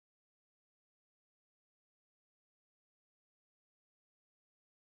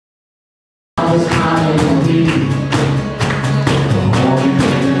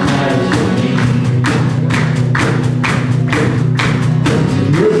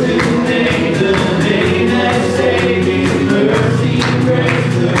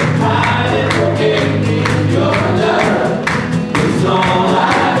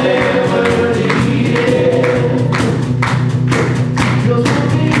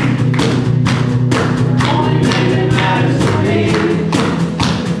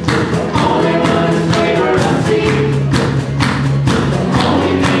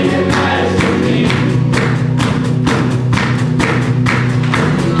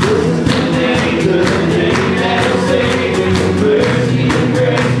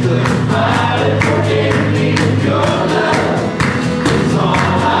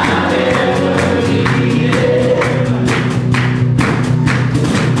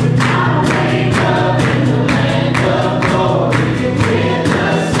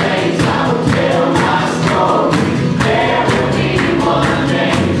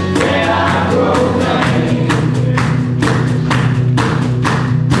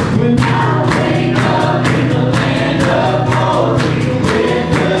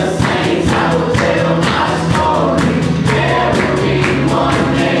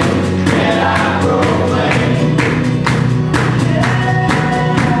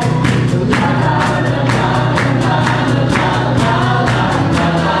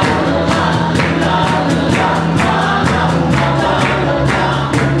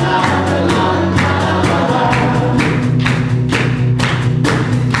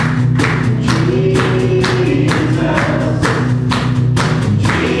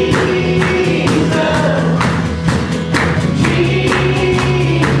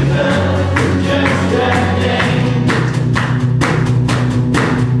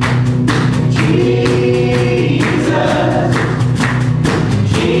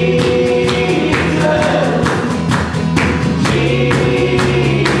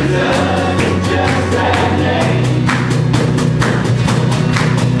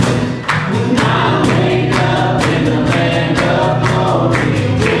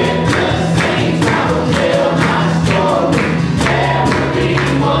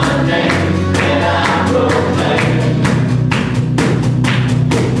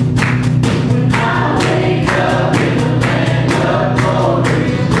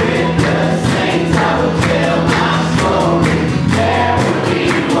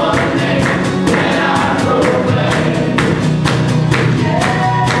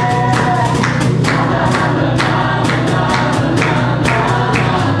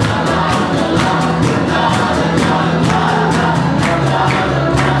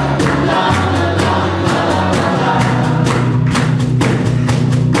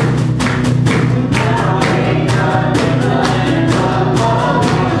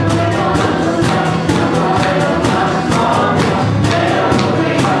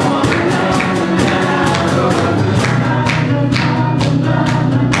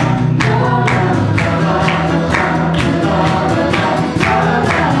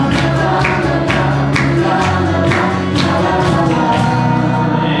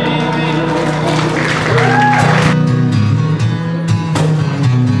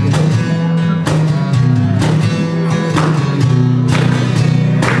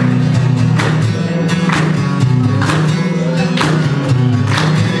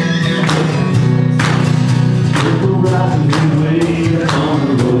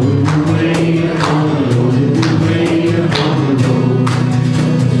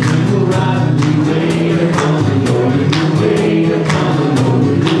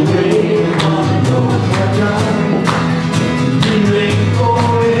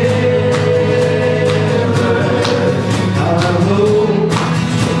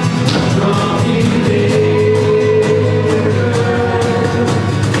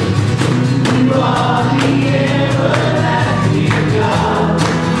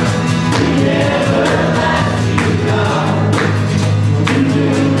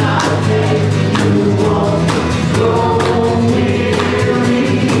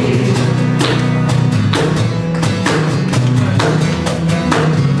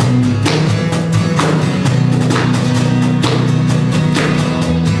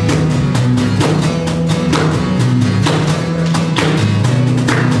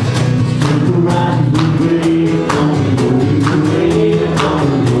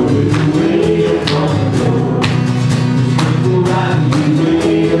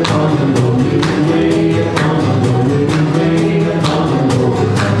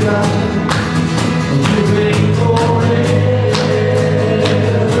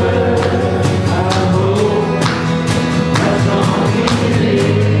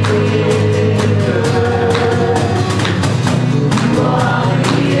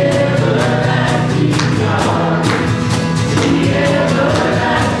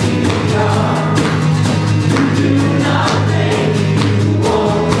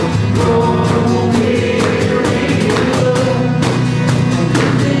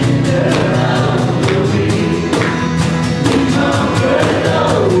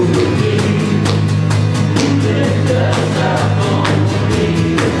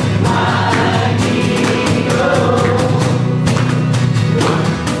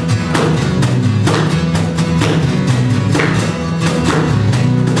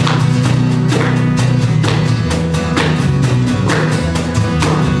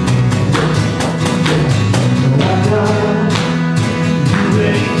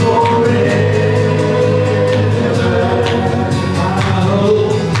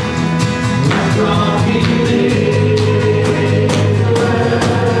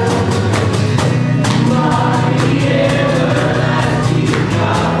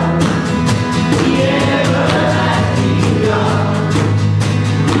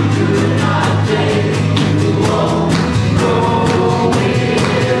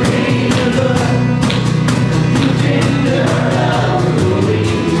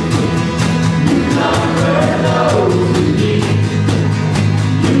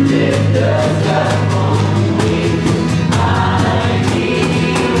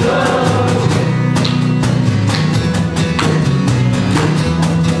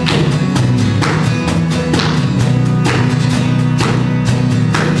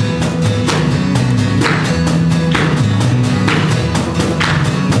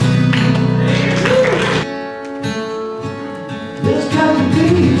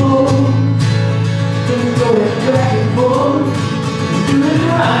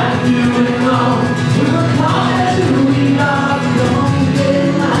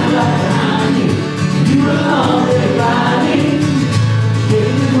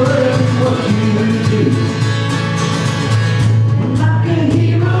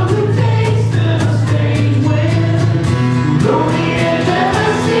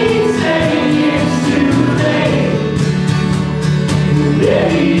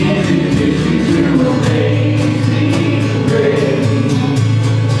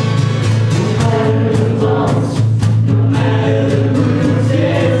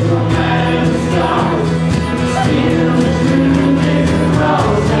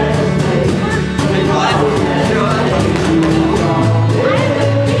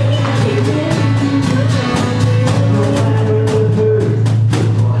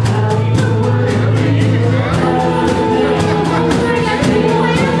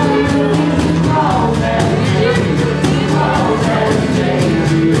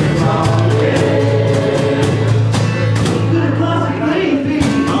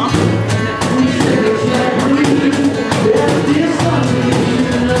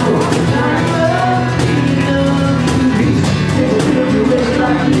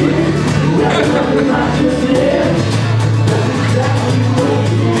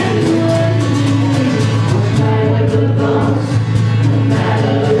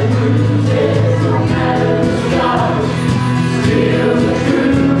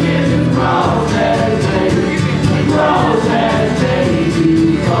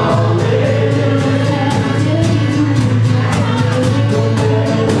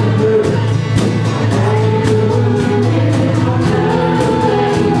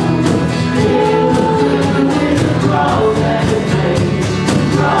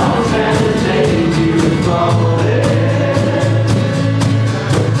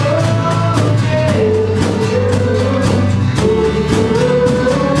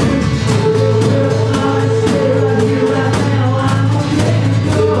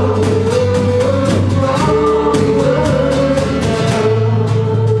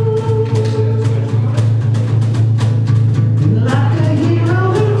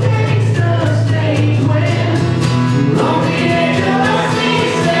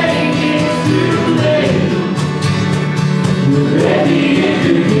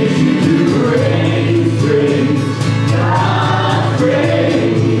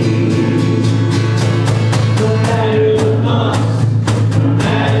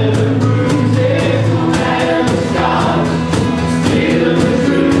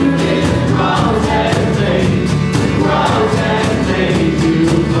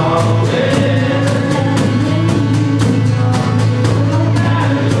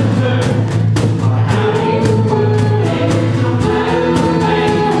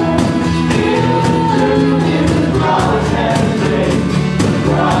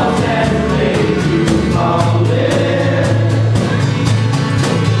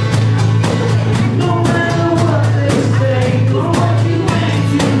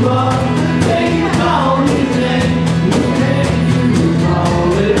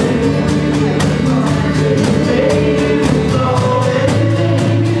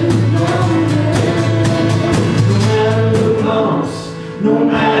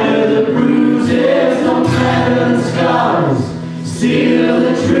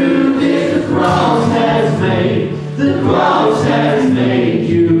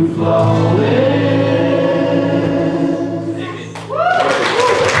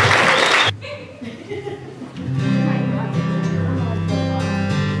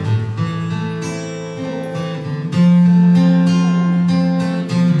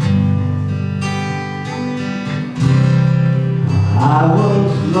I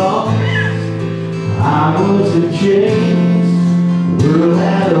was lost, I was in chains, the world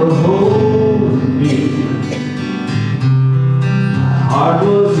had a hold of me. My heart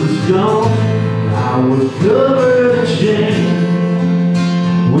was a stone, I was covered in shame.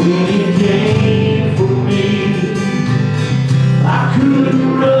 When he came for me, I couldn't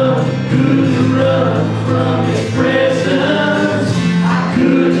run from his presence. I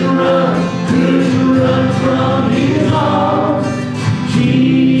couldn't run from his arms.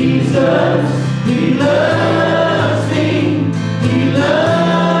 Jesus, he loves me, he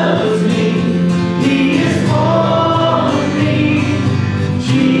loves me, he is for me.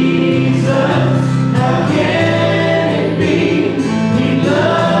 Jesus, how can it be? He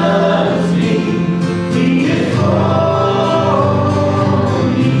loves me, he is for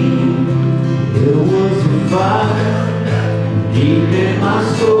me. There was a fire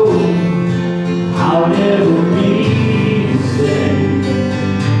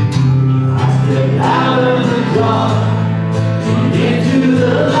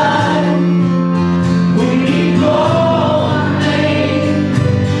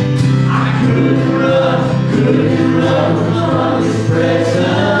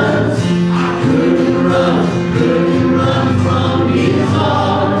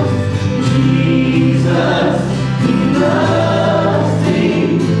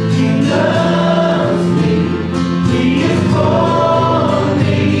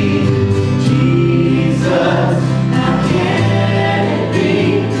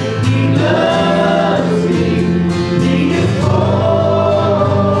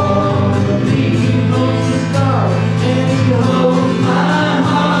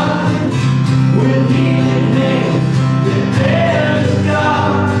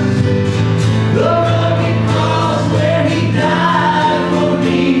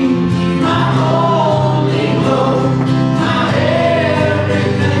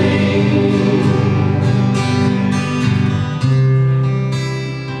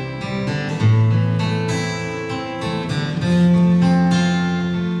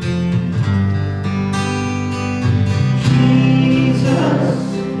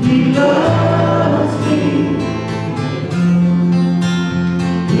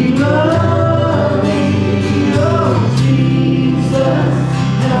love me, oh Jesus,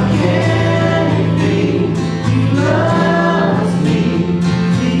 how can it be? He loves me,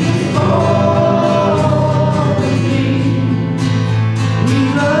 He is for me. He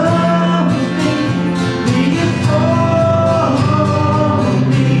loves me, He is for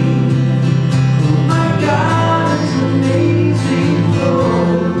me. Oh my God, it's amazing,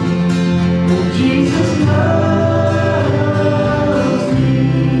 Lord, that Jesus loves me.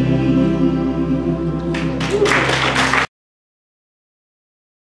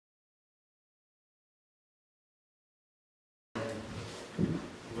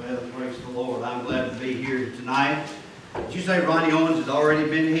 Well, praise the Lord. I'm glad to be here tonight. Did you say Ronnie Owens has already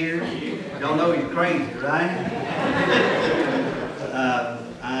been here? Y'all know he's crazy, right?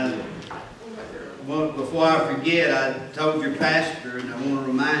 Well, before I forget, I told your pastor, and I want to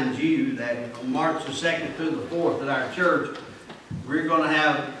remind you that on March the 2nd through the 4th at our church, we're going to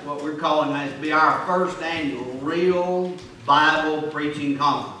have what we're calling this to be our first annual Real Bible Preaching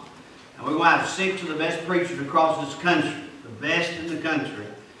Conference. And we're going to have 6 of the best preachers across this country, the best in the country,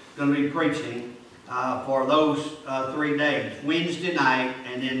 going to be preaching for those 3 days. Wednesday night,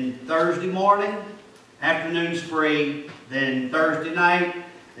 and then Thursday morning, afternoon's free, then Thursday night,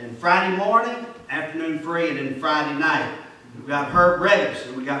 then Friday morning, afternoon free, and then Friday night. We've got Herb Redis,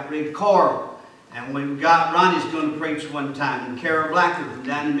 and we got Rick Coral, and we've got Ronnie's going to preach one time, and Carol Blacker from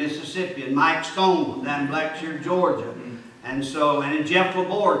down in Mississippi, and Mike Stone from down in Blackshear, Georgia. And then Jeff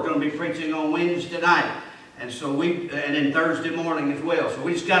Laborde is going to be preaching on Wednesday night. And then Thursday morning as well. So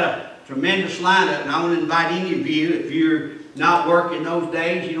we just got a tremendous lineup, and I want to invite any of you, if you're not working those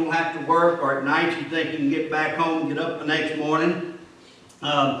days, you don't have to work, or at night you think you can get back home, get up the next morning.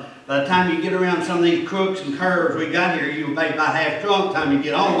 By the time you get around some of these crooks and curves we got here, you'll be about half drunk by the time you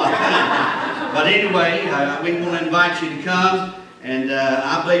get home. But anyway, we want to invite you to come, and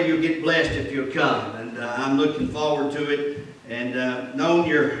I believe you'll get blessed if you'll come. And I'm looking forward to it. And known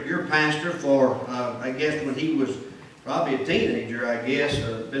your pastor for, I guess, when he was probably a teenager, I guess,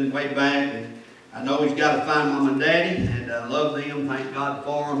 been way back. And I know he's got to find Mom and Daddy, and I love them. Thank God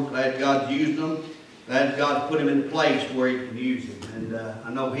for them. Glad God's used them. Glad God's put him in a place where He can use him. And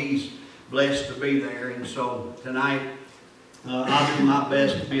I know he's blessed to be there. And so tonight, I'll do my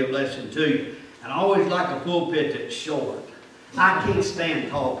best to be a blessing to you. And I always like a pulpit that's short. I can't stand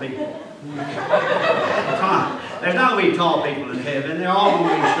tall people. There's not going to be tall people in heaven. They're all going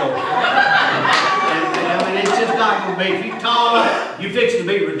to be short. And, I mean, it's just not going to be. If you're tall, you fix to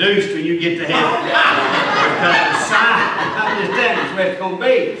be reduced when you get to heaven. Because the sign, I'm just telling you, that's where it's going to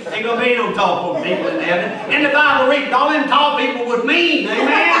be. Ain't going to be no tall people in heaven. In the Bible, read, all them tall people was mean.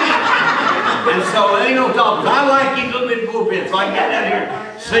 Amen? And so there ain't no tall people. I like these little bit of pulpits. So I can get down here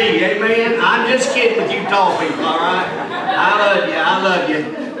and see. Amen? I'm just kidding with you tall people, all right? I love you. I love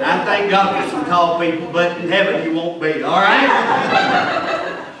you. I thank God for some tall people, but in heaven you won't be, all right?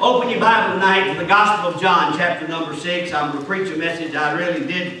 Open your Bible tonight to the Gospel of John, chapter number 6. I'm going to preach a message I really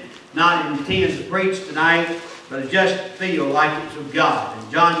did not intend to preach tonight, but I just feel like it's of God.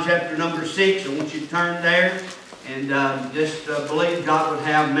 In John chapter number 6, I want you to turn there and just believe God would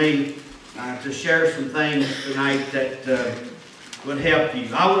have me to share some things tonight that would help you.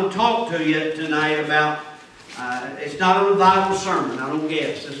 I want to talk to you tonight about it's not a revival sermon, I don't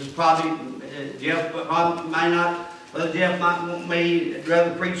guess. This is probably, Jeff may not, Brother Jeff might want me to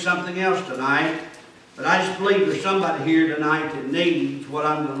rather preach something else tonight. But I just believe there's somebody here tonight that needs what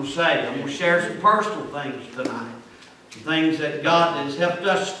I'm going to say. I'm going to share some personal things tonight. Some things that God has helped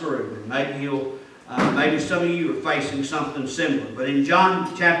us through. And maybe maybe some of you are facing something similar. But in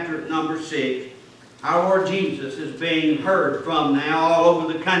John chapter number 6, our Lord Jesus is being heard from now all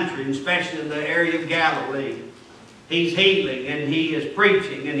over the country, especially in the area of Galilee. He's healing, and He is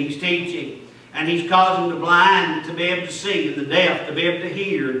preaching, and He's teaching. And He's causing the blind to be able to see, and the deaf to be able to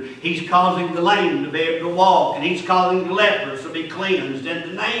hear. He's causing the lame to be able to walk, and He's causing the lepers to be cleansed.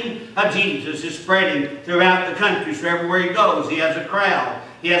 And the name of Jesus is spreading throughout the country. So everywhere He goes, He has a crowd.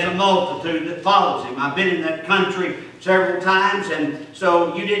 He has a multitude that follows Him. I've been in that country several times, and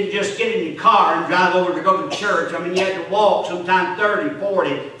so you didn't just get in your car and drive over to go to church. I mean, you had to walk sometimes 30,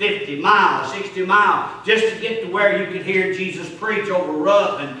 40, 50 miles, 60 miles, just to get to where you could hear Jesus preach over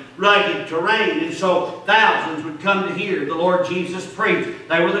rough and rugged terrain. And so thousands would come to hear the Lord Jesus preach.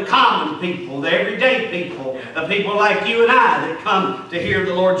 They were the common people, the everyday people, the people like you and I that come to hear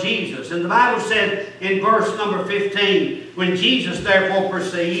the Lord Jesus. And the Bible said in verse number 15, when Jesus therefore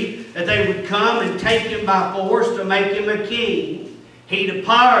perceived that they would come and take Him by force to make Him a king, He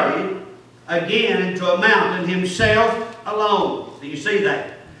departed again into a mountain Himself alone. Do you see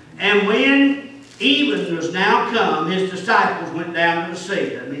that? And when even was now come, his disciples went down to the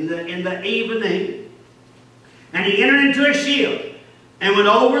sea. I mean, in the evening. And he entered into a ship and went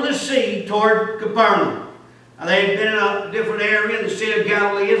over the sea toward Capernaum. Now, they had been in a different area. The Sea of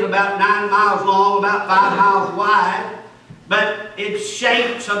Galilee is about 9 miles long, about 5 miles wide. But it's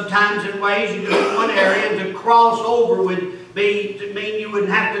shaped sometimes in ways you go in one area, and to cross over would be to mean you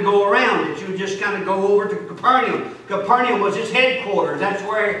wouldn't have to go around it. You would just kind of go over to Capernaum. Capernaum was his headquarters. That's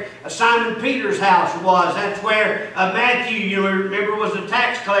where Simon Peter's house was. That's where Matthew, you remember, was a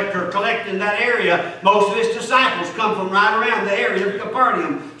tax collector collecting that area. Most of his disciples come from right around the area of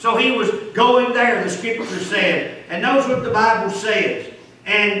Capernaum. So he was going there, the Scripture said. And knows what the Bible says.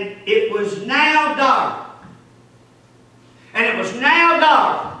 And it was now dark. And it was now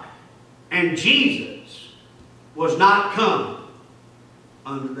dark. And Jesus was not come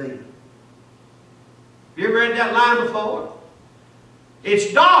unto them. You ever read that line before?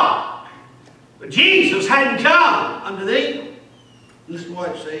 It's dark, but Jesus hadn't come unto them. Listen to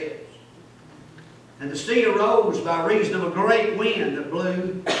what it says. And the sea arose by reason of a great wind that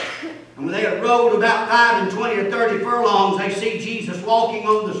blew. And when they had rowed about 5 and 20 or 30 furlongs, they see Jesus walking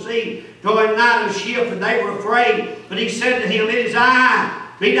on the sea, drawing nigh to the ship, and they were afraid. But he said to him, "It is I.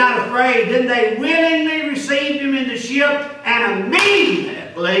 Be not afraid." Then they willingly received him in the ship, and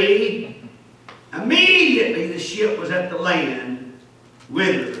immediately the ship was at the land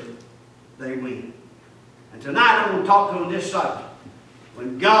whither they went. And tonight I want to talk to you on this subject.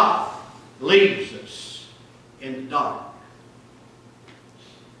 When God leads us in the dark.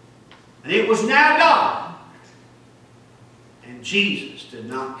 And it was now dark, and Jesus did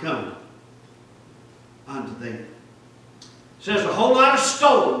not come unto them. So there's a whole lot of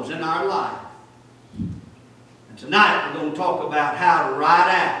storms in our life. And tonight we're going to talk about how to ride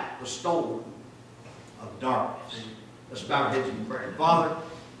out the storm of darkness. Let's bow our heads in prayer. Father,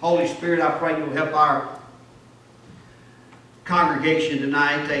 Holy Spirit, I pray you'll help our congregation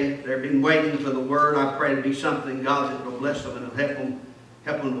tonight. They've been waiting for the Word. I pray to be something, God, that will bless them and will help them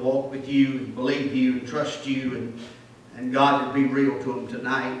to walk with you and believe you and trust you, and God, to be real to them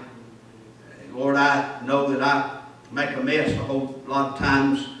tonight. And Lord, I know that I make a mess a whole lot of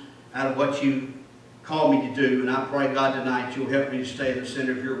times out of what you call me to do. And I pray, God, tonight you'll help me to stay in the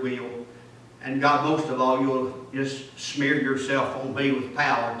center of your will. And God, most of all, you'll just smear yourself on me with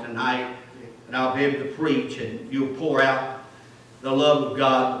power tonight. And I'll be able to preach, and you'll pour out the love of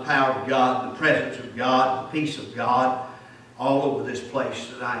God, the power of God, the presence of God, the peace of God all over this place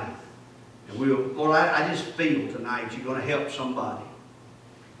tonight. And Lord, I just feel tonight you're going to help somebody.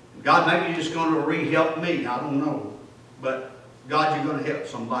 God, maybe you're just going to re-help me. I don't know. But God, you're going to help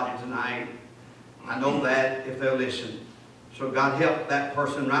somebody tonight. I know that if they'll listen. So God, help that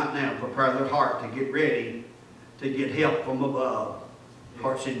person right now. Prepare their heart to get ready to get help from above.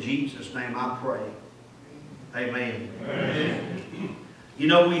 Hearts in Jesus' name I pray. Amen. Amen. You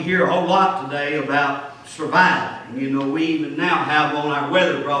know, we hear a whole lot today about surviving. You know, we even now have on our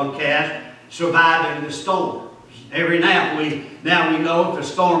weather broadcast, surviving the storms. Every now we know if the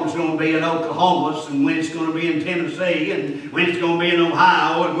storm is going to be in Oklahoma, and when it's going to be in Tennessee, and when it's going to be in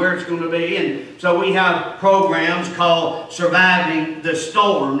Ohio, and where it's going to be. And so we have programs called Surviving the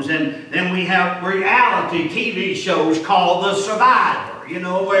Storms, and then we have reality TV shows called The Survivor. You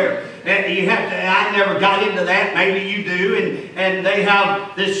know, where you have to, I never got into that, maybe you do, and they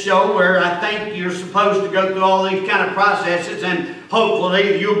have this show where I think you're supposed to go through all these kind of processes, and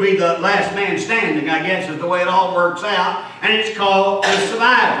hopefully you'll be the last man standing, I guess is the way it all works out, and it's called The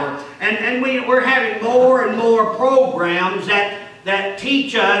Survivor. And we're having more and more programs that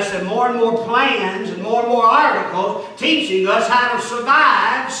teach us, and more plans and more articles teaching us how to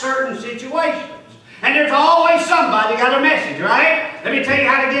survive certain situations. And there's always somebody got a message, right? Let me tell you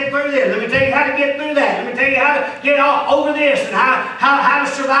how to get through this. Let me tell you how to get through that. Let me tell you how to get over this, and how to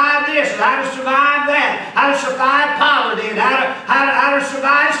survive this, and how to survive that, how to survive poverty, and how to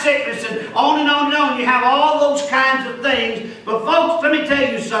survive sickness, and on and on and on. You have all those kinds of things. But folks, let me tell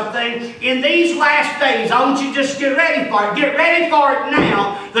you something. In these last days, I want you to just get ready for it. Get ready for it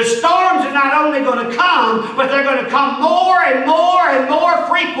now. The storms are not only going to come, but they're going to come more and more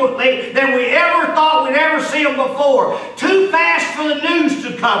frequently than we ever thought we'd ever see them before. Too fast for the news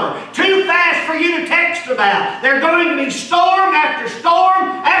to cover. Too fast for you to text about. They're going to be storm after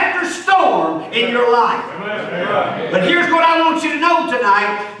storm after storm in your life. But here's what I want you to know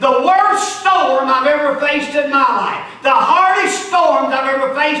tonight. The worst storm I've ever faced in my life, the hardest storm storms I've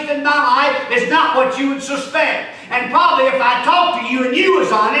ever faced in my life is not what you would suspect. And probably if I talked to you and you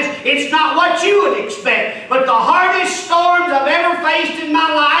was honest, it's not what you would expect. But the hardest storms I've ever faced in my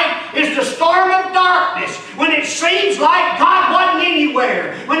life is the storm of darkness. When it seems like God wasn't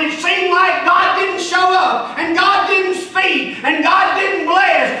anywhere. When it seemed like God didn't show up. And God didn't speak. And God didn't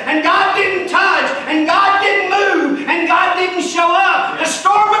bless. And God didn't touch. And God didn't move. And God didn't show up. The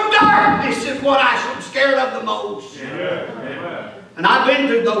storm of darkness is what I'm scared of the most. Yeah. And I've been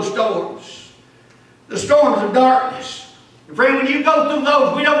through those storms. The storms of darkness. And friend, when you go through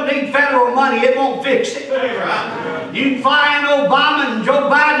those, we don't need federal money. It won't fix it. You can fly in Obama and Joe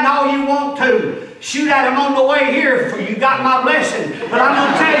Biden all you want to. Shoot at them on the way here for you got my blessing. But I'm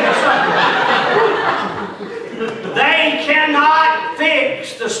going to tell you something. They cannot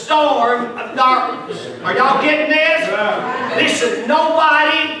fix the storm of darkness. Are y'all getting this? Listen,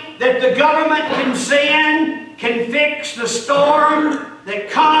 nobody that the government can send can fix the storm that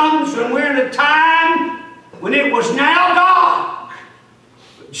comes when we're in a time when it was now dark.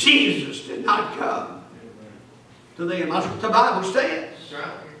 But Jesus did not come to them. That's what the Bible says.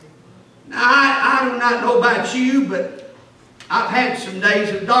 Now, I do not know about you, but I've had some days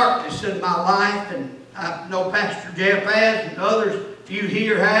of darkness in my life, and I know Pastor Jeff has, and others of you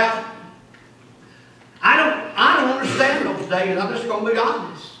here have. I don't understand those days. I'm just going to be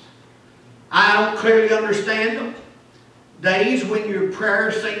honest. I don't clearly understand them. Days when your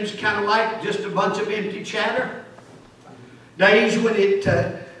prayer seems kind of like just a bunch of empty chatter. Days when it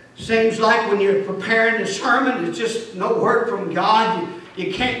seems like when you're preparing a sermon, it's just no word from God.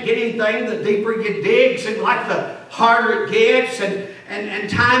 You can't get anything. The deeper you dig, it seems like the harder it gets. And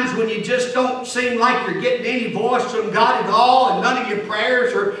times when you just don't seem like you're getting any voice from God at all, and none of your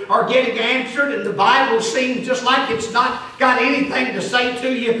prayers are getting answered, and the Bible seems just like it's not got anything to say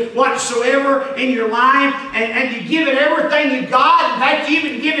to you whatsoever in your life, and you give it everything you've got. In fact, you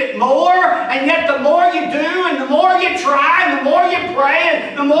even give it more, and yet the more you do, and the more you try, and the more you pray,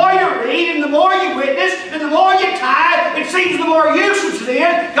 and the more you read, and the more you witness, and the more you tithe, it seems the more useless it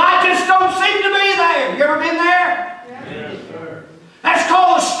is. God just don't seem to be there. You ever been there? That's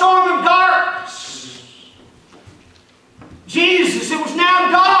called a storm of darkness. Jesus, it was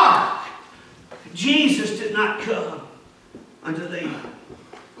now dark. Jesus did not come unto thee.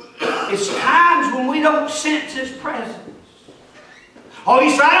 It's times when we don't sense His presence. Oh,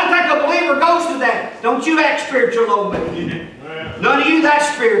 you say, I don't think a believer goes to that. Don't you act spiritual on me. None of you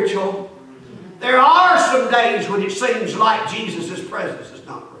that spiritual. There are some days when it seems like Jesus' presence is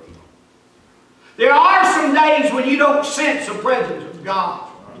not real. There are some days when you don't sense the presence of God.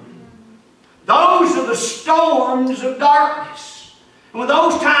 Those are the storms of darkness. And when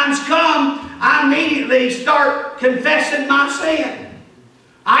those times come, I immediately start confessing my sin.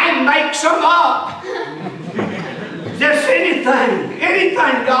 I make some up. Just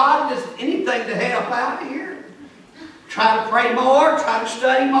anything, God, just anything to help out here. Try to pray more, try to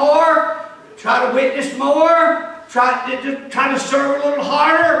study more, try to witness more, try to serve a little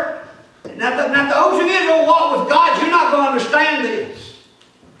harder. Now those of you that don't walk with God, you're not going to understand this.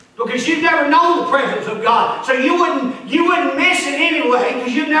 Because you've never known the presence of God. So you wouldn't miss it anyway,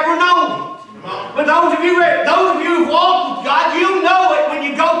 because you've never known it. But those of you who've walked with God, you know it when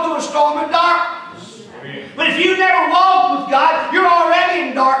you go through a storm of darkness. But if you've never walked with God, you're already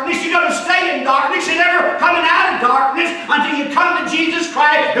in darkness. You're going to stay in darkness. You're never coming out of darkness until you come to Jesus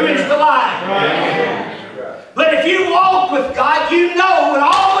Christ, who is the light. But if you walk with God, you know when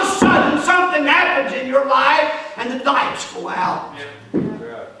all of a sudden something happens in your life and the lights go out.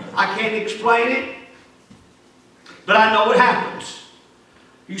 I can't explain it, but I know it happens.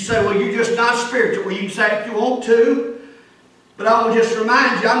 You say, well, you're just not spiritual. Well, you can say if you want to, but I will just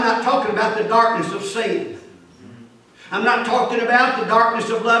remind you, I'm not talking about the darkness of sin. I'm not talking about the darkness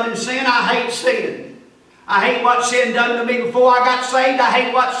of loving sin. I hate sin. I hate what sin done to me before I got saved. I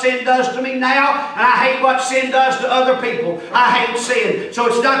hate what sin does to me now. And I hate what sin does to other people. I hate sin. So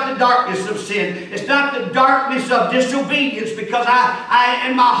it's not the darkness of sin. It's not the darkness of disobedience, because I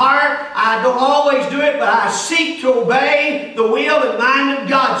in my heart, I don't always do it, but I seek to obey the will and mind of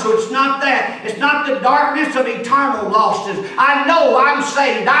God. So it's not that. It's not the darkness of eternal losses. I know I'm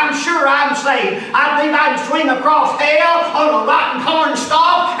saved. I'm sure I'm saved. I believe I can swing across hell on a rotten corn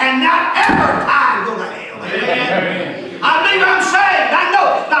stalk and not ever time go to hell. Amen. I believe I'm saved. I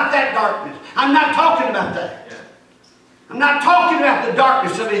know it's not that darkness. I'm not talking about that. I'm not talking about the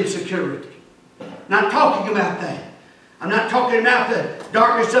darkness of insecurity. I'm not talking about that. I'm not talking about the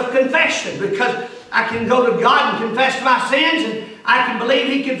darkness of confession, because I can go to God and confess my sins, and I can believe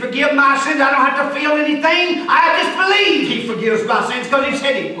He can forgive my sins. I don't have to feel anything. I just believe He forgives my sins because He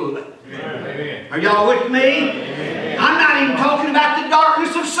said He would. Amen. Are y'all with me? Amen. I'm not even talking about the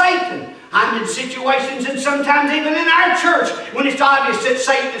darkness of Satan. I'm in situations, and sometimes even in our church, when it's obvious that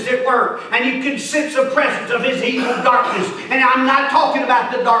Satan is at work, and you can sense the presence of his evil darkness. And I'm not talking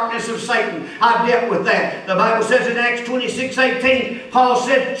about the darkness of Satan. I've dealt with that. The Bible says in Acts 26:18, Paul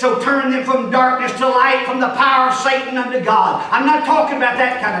said, so turn them from darkness to light, from the power of Satan unto God. I'm not talking about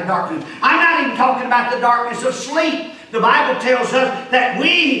that kind of darkness. I'm not even talking about the darkness of sleep. The Bible tells us that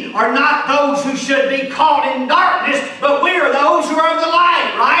we are not those who should be caught in darkness, but we are those who are of the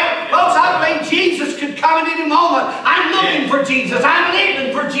light, right? Folks, I believe Jesus could come at any moment. I'm looking for Jesus. I'm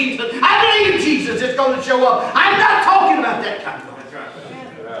living for Jesus. I believe Jesus is going to show up. I'm not talking about that kind of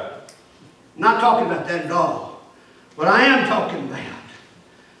darkness. I'm not talking about that at all. What I am talking about,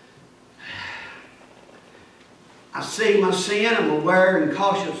 I see my sin. I'm aware and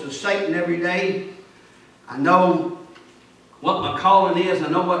cautious of Satan every day. I know what my calling is. I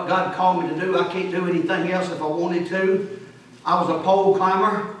know what God called me to do. I can't do anything else if I wanted to. I was a pole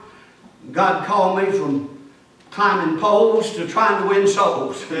climber. God called me from climbing poles to trying to win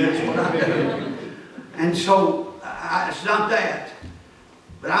souls. That's what I do. And so, it's not that.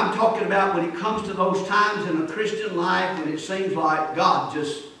 But I'm talking about when it comes to those times in a Christian life when it seems like God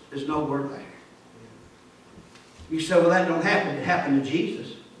just is nowhere there. You say, well, that don't happen. It happened to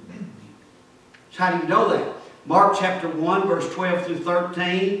Jesus. So how do you know that? Mark chapter 1, verse 12 through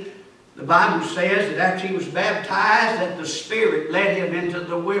 13, the Bible says that after he was baptized, that the Spirit led him into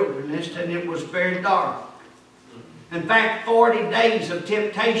the wilderness, and it was very dark. In fact, 40 days of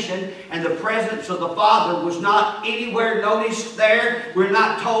temptation, and the presence of the Father was not anywhere noticed there. We're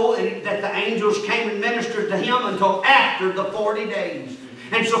not told that the angels came and ministered to him until after the 40 days.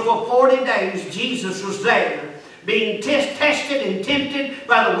 And so for 40 days, Jesus was there, being tested and tempted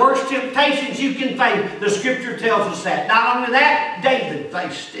by the worst temptations you can face. The Scripture tells us that. Not only that, David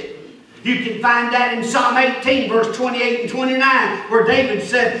faced it. You can find that in Psalm 18, verse 28 and 29, where David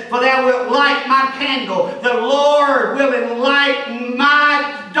said, for thou wilt light my candle. The Lord will enlighten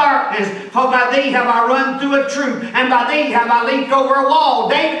my darkness. For by thee have I run through a troop, and by thee have I leaped over a wall.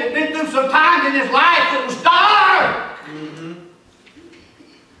 David had been through some times in his life that was dark.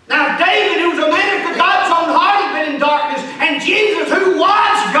 Now David, who was a man after God's own heart, had been in darkness. And Jesus, who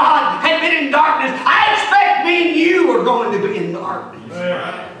was God, had been in darkness. I expect me and you are going to be in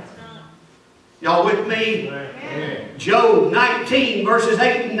darkness. Y'all with me? Amen. Job 19, verses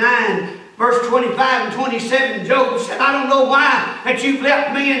 8 and 9. Verse 25 and 27, Job said, I don't know why that you've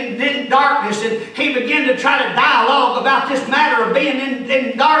left me in darkness. And he began to try to dialogue about this matter of being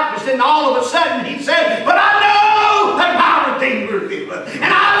in darkness. And all of a sudden he said, but I know that my Redeemer liveth, and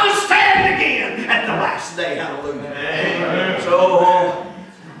I will stand again at the last day. Hallelujah. Amen. So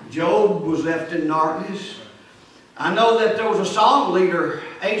Job was left in darkness. I know that there was a song leader,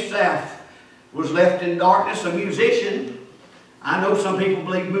 Asaph, was left in darkness, a musician. I know some people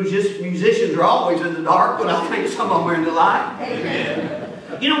believe musicians are always in the dark, but I think some of them are in the light.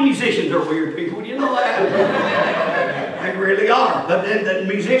 Amen. You know, musicians are weird people. Do you know that? They really are. But then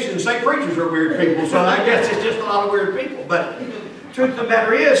the musicians say preachers are weird people, so I guess it's just a lot of weird people. But the truth of the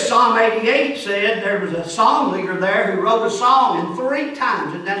matter is, Psalm 88 said there was a song leader there who wrote a song, and 3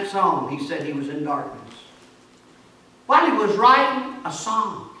 times in that song he said he was in darkness while he was writing a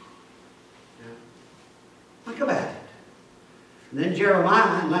song. Think about it. And then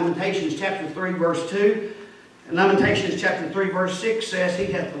Jeremiah in Lamentations chapter 3 verse 2 and Lamentations chapter 3 verse 6 says, he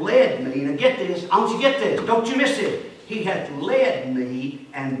hath led me. Now get this. I want you to get this. Don't you miss it. He hath led me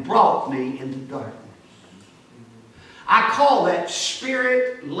and brought me into darkness. I call that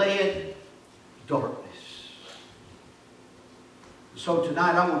Spirit-led darkness. So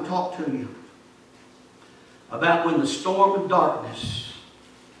tonight I want to talk to you about when the storm of darkness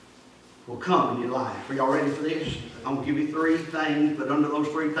will come in your life. Are y'all ready for this? I'm going to give you 3 things, but under those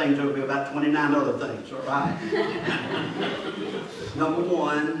 3 things there will be about 29 other things, all right? Number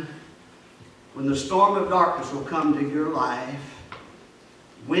 1, when the storm of darkness will come to your life,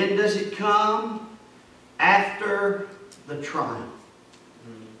 when does it come? After the trial.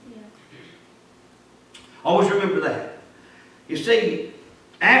 Always remember that. You see,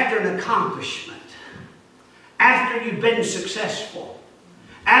 after an accomplishment, after you've been successful,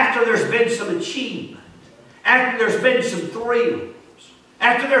 after there's been some achievement, after there's been some thrills,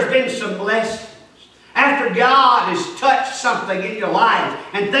 after there's been some blessings, after God has touched something in your life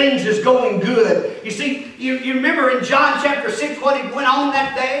and things is going good. You see, you remember in John chapter 6 what went on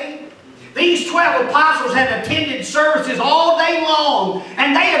that day? These 12 apostles had attended services all day long,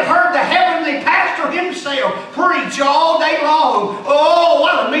 and they had heard the heavenly pastor himself preach all day long. Oh,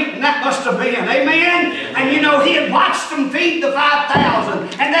 what a meeting that must have been. Amen? And you know, he had watched them feed the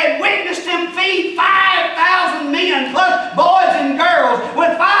 5,000, and they had witnessed them feed 5,000 men, plus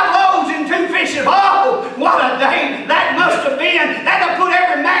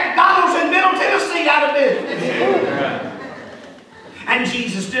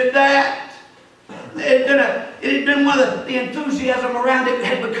it had been one of the enthusiasm around it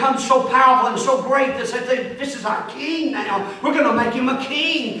had become so powerful and so great that they, this is our king now. We're going to make him a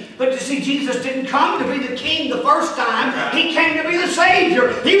king. But you see, Jesus didn't come to be the king the first time. He came to be the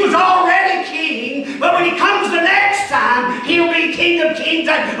Savior. He was already king. But when he comes the next time, he'll be King of kings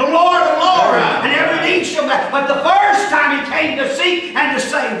and Lord of lords. And every knee shall bow. But the first time he came to seek and to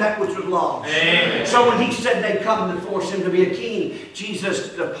save that which was lost. Amen. So when he said they'd come to force him to be a king,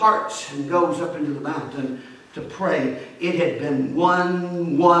 Jesus departs and goes up into the mountain to pray. It had been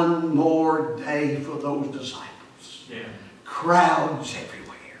one more day for those disciples. Yeah. Crowds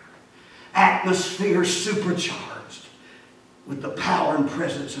everywhere. Atmosphere supercharged with the power and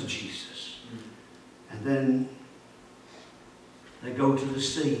presence of Jesus. And then they go to the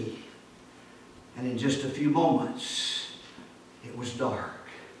sea. And in just a few moments, it was dark.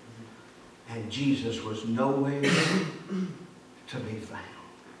 And Jesus was nowhere to be found.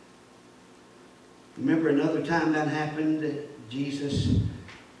 Remember another time that happened, that Jesus,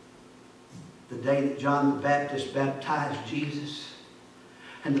 the day that John the Baptist baptized Jesus,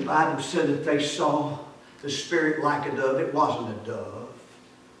 and the Bible said that they saw the Spirit like a dove. It wasn't a dove.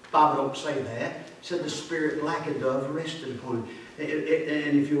 The Bible don't say that. It said the Spirit like a dove rested upon him. And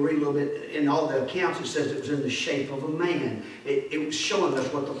if you read a little bit, in all the accounts, it says it was in the shape of a man. It was showing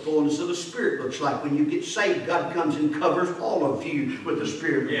us what the fullness of the Spirit looks like. When you get saved, God comes and covers all of you with the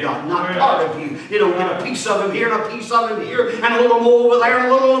Spirit of God, not part of you. You don't get a piece of him here and a piece of him here, and a little more over there and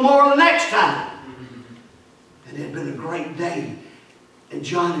a little more the next time. And it had been a great day. And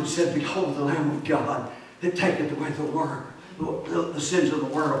John had said, behold the Lamb of God that taketh away the sins of the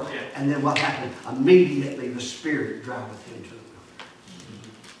world. Yeah. And then what happened? Immediately the Spirit driveth him to the wilderness.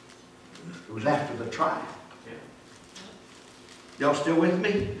 It was after the trial. Yeah. Y'all still with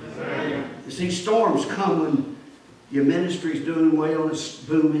me? Yeah. You see, storms come when your ministry's doing well, it's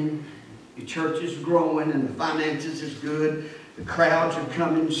booming, your church is growing, and the finances is good. The crowds are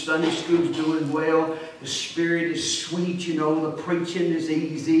coming, Sunday school's doing well, the Spirit is sweet, you know, the preaching is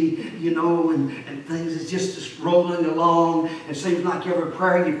easy, you know, and things is just rolling along. It seems like every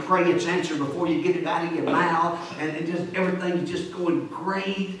prayer you pray, it's answered before you get it out of your mouth, and just everything is just going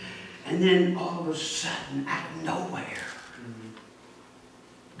great. And then all of a sudden, out of nowhere,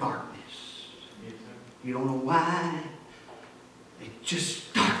 darkness. You don't know why. It's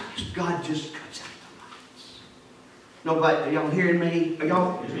just darkness. God just cuts out. Nobody, are y'all hearing me? Are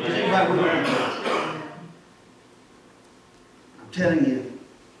y'all? I'm telling you,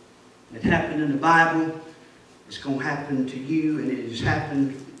 it happened in the Bible. It's going to happen to you, and it has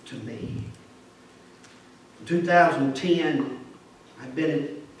happened to me. In 2010, I've been at,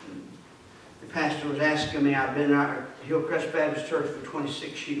 the pastor was asking me, I've been at Hillcrest Baptist Church for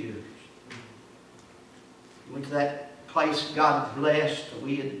 26 years. Went to that place God blessed.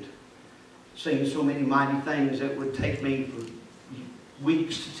 We had seen so many mighty things that would take me for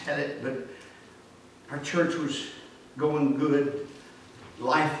weeks to tell it, but our church was going good.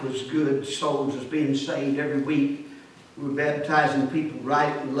 Life was good. Souls was being saved every week. We were baptizing people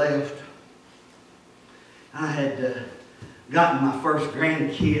right and left. I had gotten my first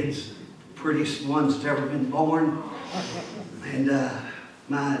grandkids, prettiest ones that's ever been born. And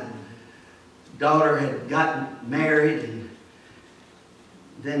my daughter had gotten married, and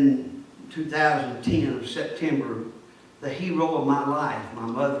then 2010 of September, the hero of my life, my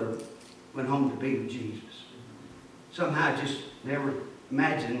mother, went home to be with Jesus. Somehow I just never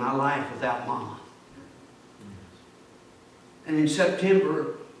imagined my life without Mama. And in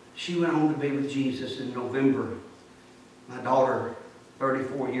September, she went home to be with Jesus. In November, my daughter,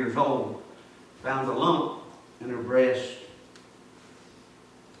 34 years old, found a lump in her breast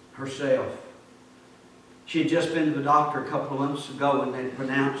herself. She had just been to the doctor a couple of months ago, and they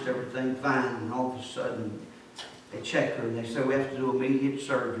pronounced everything fine, and all of a sudden they check her and they say, we have to do immediate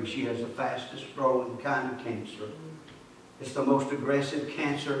surgery. She has the fastest growing kind of cancer. It's the most aggressive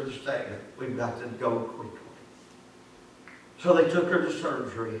cancer of the state. We've got to go quickly. So they took her to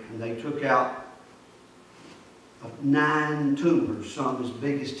surgery, and they took out 9 tumors, some as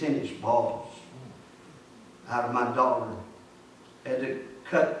big as tennis balls, out of my daughter. They had to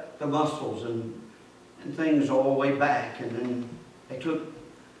cut the muscles and things all the way back, and then they took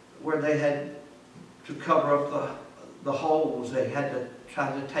where they had to cover up the holes. They had to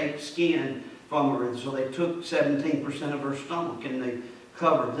try to take skin from her, and so they took 17% of her stomach and they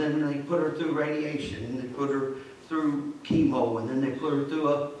covered. Then they put her through radiation, and they put her through chemo, and then they put her through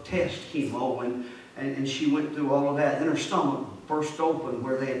a test chemo, and she went through all of that. Then her stomach burst open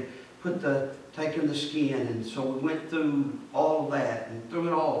where they had taken the skin, and so we went through all of that, and through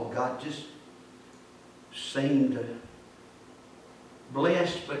it all, God just seemed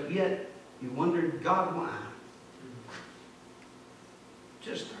blessed, but yet you wondered, God, why?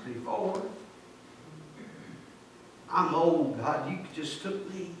 just 34. I'm old, God, you just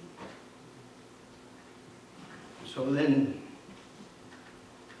took me. So then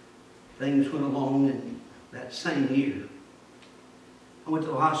things went along in that same year. I went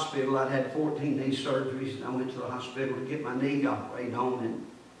to the hospital. I'd had 14 knee surgeries, and I went to the hospital to get my knee operated on. And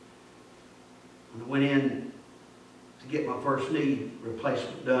when I went in to get my first knee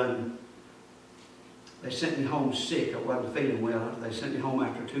replacement done, they sent me home sick. I wasn't feeling well. They sent me home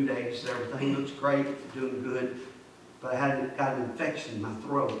after 2 days. Everything looks great, doing good. But I got an infection in my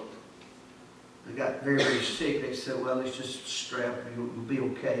throat. I got very, very sick. They said, well, it's just strep. You'll be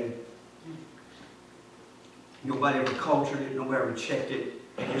okay. Nobody ever cultured it. Nobody ever checked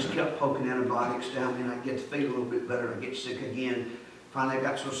it. They just kept poking antibiotics down me, and I'd get to feel a little bit better. I'd get sick again. Finally, I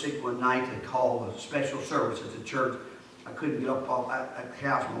got so sick one night, they called a special service at the church. I couldn't get up off that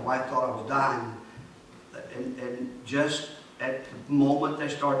couch. My wife thought I was dying. And just at the moment they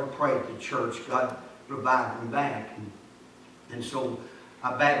started to pray at the church, God revived me back. And so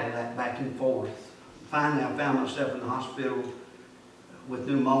I battled that back and forth. Finally, I found myself in the hospital with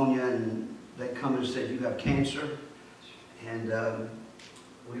pneumonia, and they come and said, you have cancer. And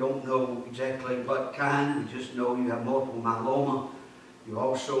we don't know exactly what kind. We just know you have multiple myeloma. You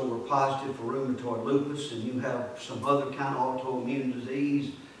also were positive for rheumatoid lupus, and you have some other kind of autoimmune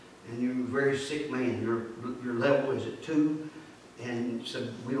disease. And you're a very sick man. Your level is at 2. And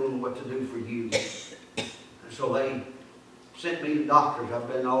said, we don't know what to do for you. So they sent me to doctors. I've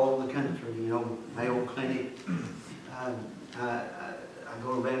been all over the country, you know, Mayo Clinic. I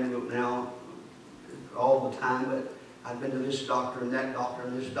go to Vanderbilt now all the time, but I've been to this doctor and that doctor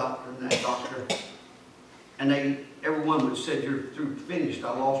and this doctor and that doctor. And everyone would said, you're finished.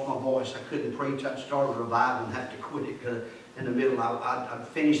 I lost my voice. I couldn't preach. I'd start a revival and have to quit it because in the middle I'd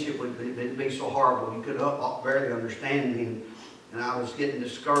finished it. It'd be so horrible. You could barely understand me. And I was getting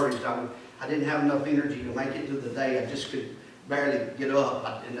discouraged. I didn't have enough energy to make it through the day. I just could barely get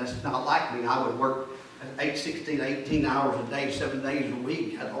up. And that's not like me. I would work 16, 18 hours a day, 7 days a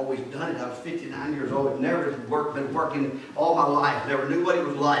week. I'd always done it. I was 59 years old. I'd never been working all my life. Never knew what it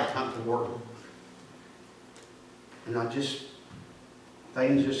was like not to work. And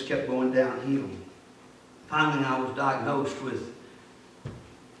things just kept going downhill. Finally, I was diagnosed with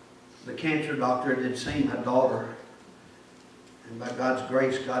the cancer doctor that had seen my daughter. And by God's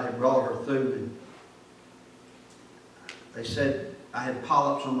grace, God had brought her through. And they said I had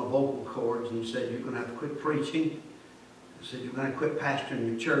polyps on my vocal cords, and he said, you're going to have to quit preaching. He said, you're going to quit pastoring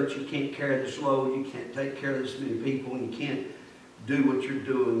your church. You can't carry this load. You can't take care of this many people. And you can't do what you're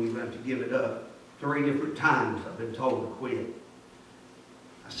doing. You're going to have to give it up. 3 different times I've been told to quit.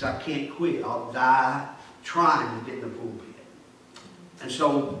 I said, I can't quit. I'll die trying to get in the pulpit. And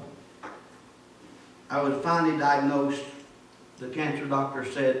so I was finally diagnosed. The cancer doctor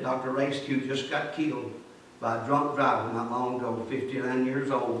said, Dr. Rescue just got killed by a drunk driver not long ago, 59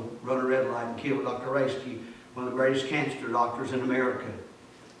 years old, run a red light and killed Dr. Rescue, one of the greatest cancer doctors in America.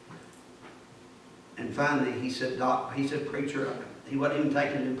 And finally he said, preacher, he wasn't even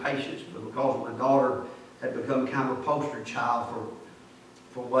taking new patients, but because my daughter had become kind of a poster child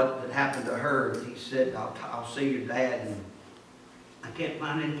for what had happened to her, he said, I'll see your dad, and I can't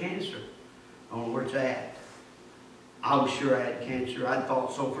find any cancer. I don't know where it's at. I was sure I had cancer. I'd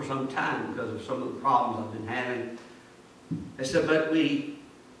thought so for some time because of some of the problems I've been having. They said,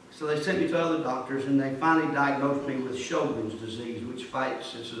 so they sent me to other doctors, and they finally diagnosed me with Sjogren's disease, which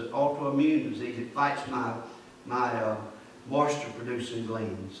it's an autoimmune disease. It fights my moisture-producing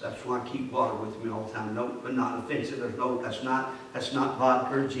glands. That's why I keep water with me all the time. No, but not offensive. That's not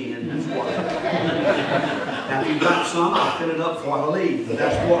vodka or gin. That's water. Now, if you've got some, I'll fill it up before I leave. But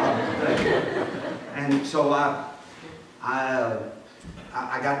that's water. And so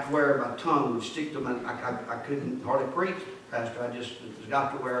I got to where my tongue would stick to my. I couldn't hardly preach, Pastor. It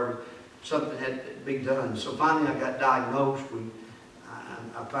got to where something had to be done. So finally, I got diagnosed.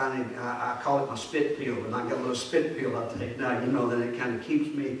 I call it my spit pill, and I got a little spit pill I take now, you know, that it kind of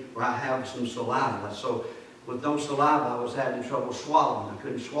keeps me where I have some saliva. So with no saliva, I was having trouble swallowing. I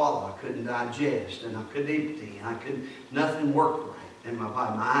couldn't swallow, I couldn't digest, and I couldn't empty, and nothing worked right in my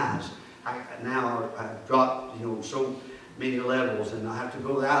body. My eyes, I've dropped, you know, so many levels, and I have to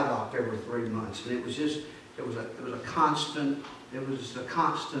go to the eye doctor every 3 months, and it was a constant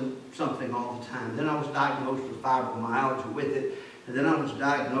something all the time. Then I was diagnosed with fibromyalgia with it. And then I was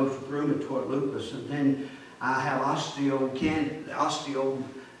diagnosed with rheumatoid lupus, and then I have arthritis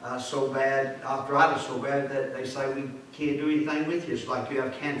so bad that they say we can't do anything with you. It's like you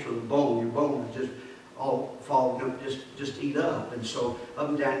have cancer of the bone. Your bone is just all fall, just eat up, and so up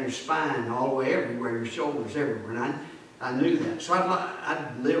and down your spine, all the way everywhere, your shoulders everywhere. And I knew that. So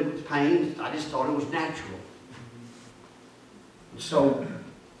I'd lived with pain. I just thought it was natural. So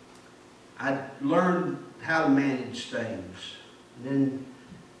I learned how to manage things. And then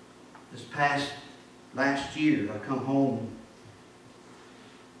this last year, I come home.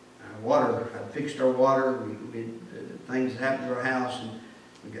 I fixed our water. Things happened to our house,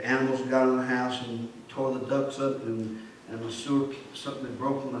 and the animals got in the house and tore the ducts up, and my sewer, something had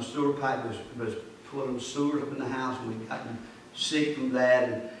broken my sewer pipe. Was pulling sewers up in the house, and we'd gotten sick from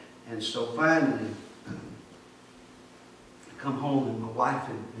that. And so finally, I come home, and my wife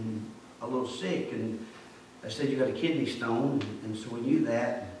had been a little sick, and they said, you got a kidney stone, and so we knew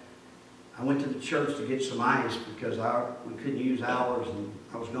that. I went to the church to get some ice because we couldn't use ours, and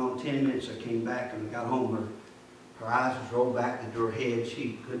I was gone 10 minutes. I came back and I got home. Her eyes was rolled back into her head.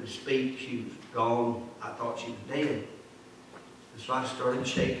 She couldn't speak. She was gone. I thought she was dead. And so I started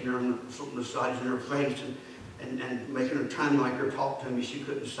shaking her and massaging her face and making her trying to make her talk to me. She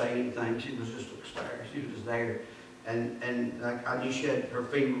couldn't say anything. She was just there. She was there. And I knew her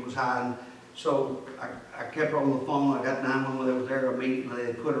fever was high. And so I kept her on the phone. I got 911. They was there immediately.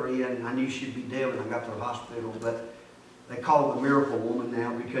 They put her in. And I knew she'd be dead when I got to the hospital. But they called the miracle woman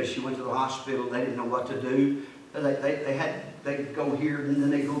now because she went to the hospital. They didn't know what to do. They'd go here and then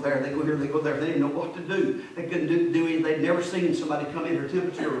they go there. They go here, they go there. They didn't know what to do. They couldn't do anything. They'd never seen somebody come in. Her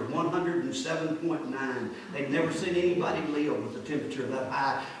temperature was 107.9. They'd never seen anybody live with a temperature that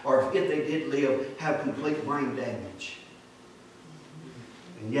high, or if they did live, have complete brain damage.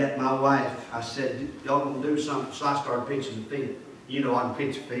 And yet my wife, I said, y'all gonna do something. So I started pitching the fit. You know I can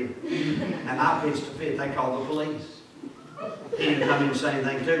pitch a fit. And I pitched a fit. They called the police. He didn't come in and say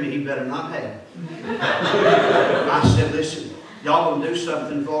anything to me. He better not have. I said, listen, y'all gonna do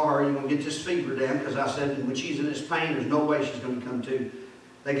something for her. You're gonna get this fever down, because I said, when she's in this pain, there's no way she's gonna come to.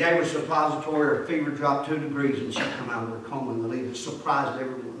 They gave her a suppository. Her fever dropped 2 degrees, and she come out of her coma and relieved. It surprised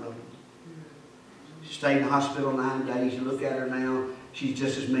every one of them. She stayed in the hospital 9 days. You look at her now, she's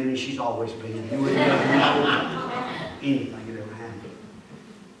just as mean as she's always been. You wouldn't know anything had ever happened.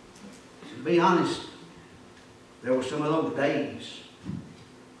 So to be honest, there were some of those days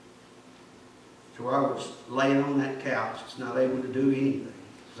to where I was laying on that couch, not able to do anything,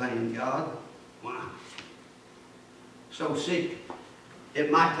 saying, God, why? So sick, it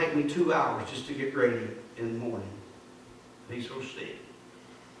might take me 2 hours just to get ready in the morning. Be so sick,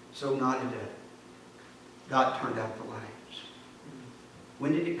 so knotted up. God turned out the lights.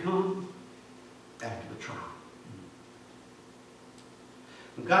 When did it come? After the trial.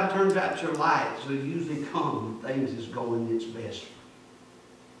 When God turns out your lights, they usually come when things is going its best.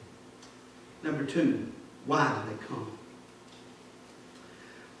 Number 2, why do they come?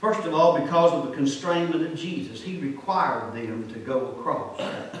 First of all, because of the constrainment of Jesus. He required them to go across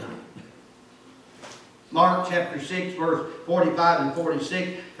that night. Mark chapter 6, verse 45 and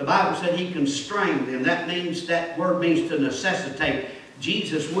 46, the Bible said He constrained them. That word means to necessitate.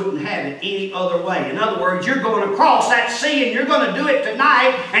 Jesus wouldn't have it any other way. In other words, you're going to cross that sea, and you're going to do it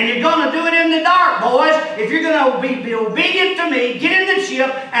tonight, and you're going to do it in the dark, boys. If you're going to be obedient to me, get in the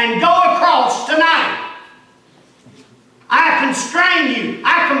ship and go across tonight. I constrain you.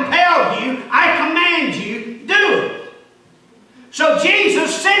 I compel you. I command you. Do it. So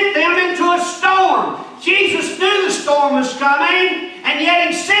Jesus sent them into a storm. Jesus knew the storm was coming, and yet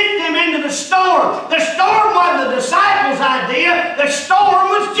He sent them into the storm. The storm wasn't the disciples' idea. The storm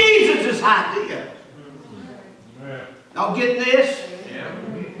was Jesus' idea. Y'all getting this? Yeah.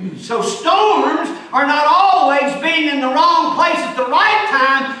 So storms are not always being in the wrong place at the right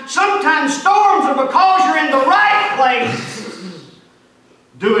time. Sometimes storms are because you're in the right place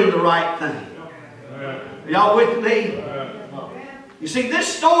doing the right thing. Y'all with me? You see, this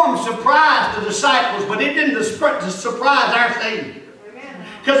storm surprised the disciples, but it didn't surprise our Savior.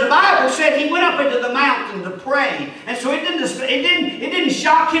 Because the Bible said He went up into the mountain to pray. And so it didn't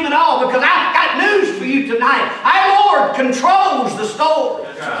shock Him at all, because I've got news for you tonight. Our Lord controls the storm.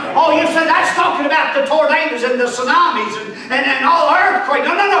 Oh, you said that's talking about the tornadoes and the tsunamis and all the earthquakes.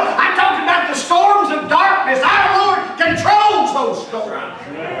 No, no, no. I'm talking about the storms of darkness. Our Lord controls those storms.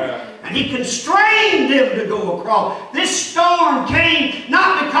 And He constrained them to go across. This storm came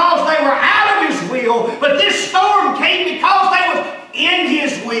not because they were out of His will, but this storm came because they were in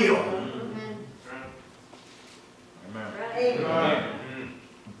His will. Amen.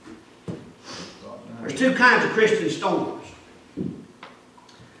 There's 2 kinds of Christian storms.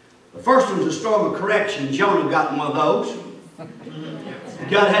 The first one's a storm of correction. Jonah got in one of those.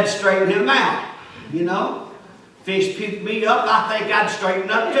 God had to straighten him out. You know? Fish puked me up, I think I'd straighten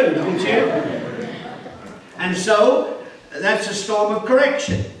up too, don't you? And so, That's a storm of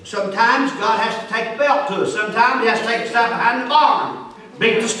correction. Sometimes God has to take a belt to us. Sometimes He has to take us out behind the barn,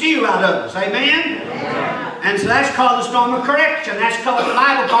 beat the stew out of us. Amen? Yeah. And so that's called the storm of correction. That's called, the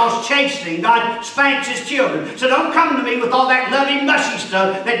Bible calls chastening. God spanks His children. So don't come to me with all that lovey, mushy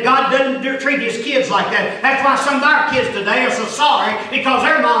stuff that God doesn't treat His kids like that. That's why some of our kids today are so sorry, because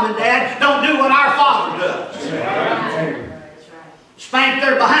their mom and dad don't do what our Father does. Yeah. Spank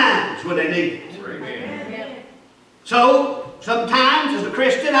their behinds when they need it. So, sometimes as a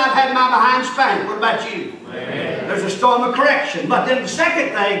Christian, I've had my behind spanked. What about you? Amen. There's a storm of correction. But then the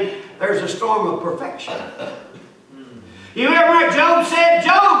second thing, there's a storm of perfection. You remember what Job said?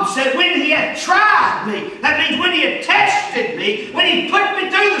 Job said, when He had tried me, that means when He had tested me, when He put me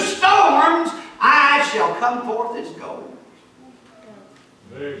through the storms, I shall come forth as gold.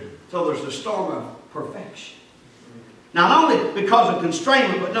 So there's a storm of perfection. Not only because of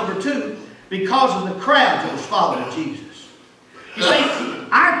constraint, but number two, because of the crowds that was following Jesus. You see,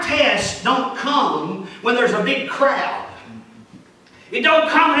 our tests don't come when there's a big crowd. It don't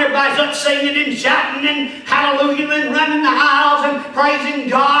come when everybody's up singing and shouting and hallelujah and running the aisles and praising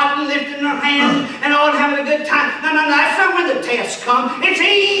God and lifting their hands and all and having a good time. No, that's not when the tests come. It's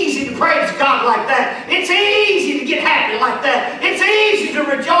easy to praise God like that. It's easy to get happy like that. It's easy to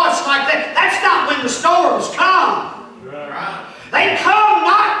rejoice like that. That's not when the storms come. Right. They come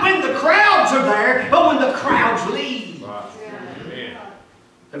not when the crowds are there, but when the crowds leave. Right.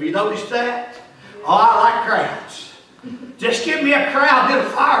 Have you noticed that? Oh, I like crowds. Just give me a crowd that'll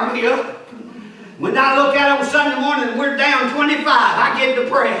fire me up. When I look out on Sunday morning and we're down 25, I get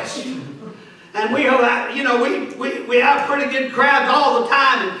depressed. And we have pretty good crowds all the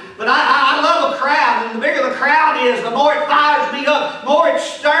time. But I love a crowd. And the bigger the crowd is, the more it fires me up, the more it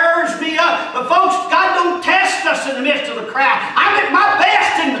stirs me up. But folks, God don't test us in the midst of the crowd. I'm at my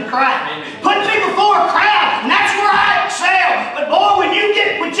best in the crowd. Put me before a crowd, and that's where I excel. But boy, when you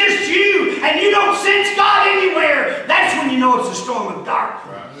get with just you, and you don't sense God anywhere, that's when you know it's a storm of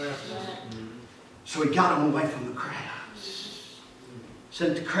darkness. So He got them away from the crowds.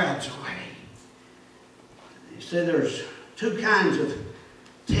 Sent the crowds away. He said there's two kinds of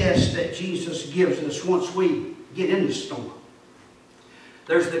tests that Jesus gives us once we get in the storm.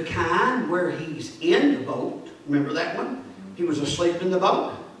 There's the kind where He's in the boat. Remember that one? He was asleep in the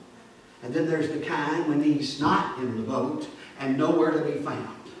boat. And then there's the kind when He's not in the boat and nowhere to be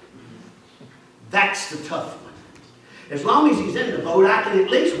found. That's the tough one. As long as He's in the boat, I can at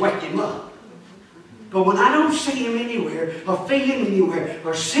least wake Him up. But when I don't see Him anywhere, or feel Him anywhere,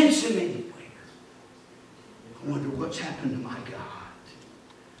 or sense Him anywhere, I wonder what's happened to my God.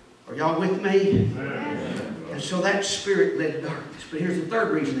 Are y'all with me? And so that spirit-led darkness. But here's the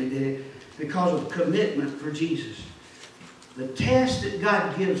third reason they did it. Because of commitment for Jesus. The test that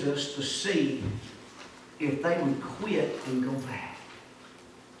God gives us to see if they would quit and go back.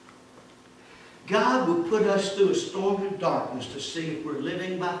 God will put us through a storm of darkness to see if we're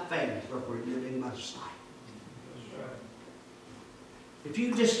living by faith or if we're living by sight. If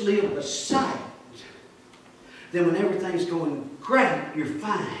you just live by sight, then when everything's going great, you're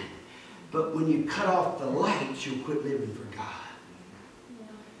fine. But when you cut off the lights, you'll quit living for God.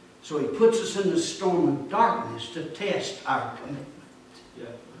 So He puts us in the storm of darkness to test our commitment.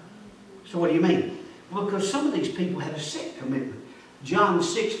 So what do you mean? Well, because some of these people had a sick commitment. John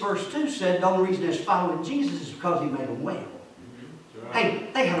 6 verse 2 said the only reason they're following Jesus is because He made them well. Hey,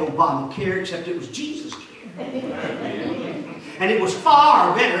 they had Obamacare, except it was Jesus' care. And it was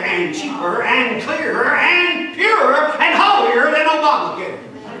far better and cheaper and clearer and purer and holier than Obamacare.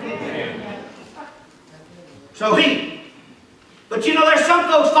 So but you know, there's some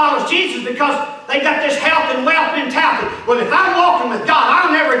folks follow Jesus because they got this health and wealth mentality. Well, if I'm walking with God,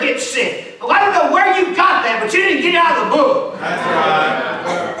 I'll never get sick. Well, I don't know where you got that, but you didn't get it out of the book. That's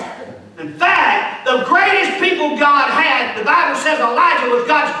right. In fact, the greatest people God had, the Bible says Elijah was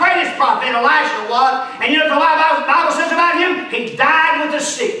God's greatest prophet, Elisha was. And you know what the Bible says about him? He died with a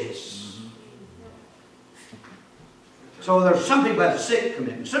sickness. So there's some people have a sick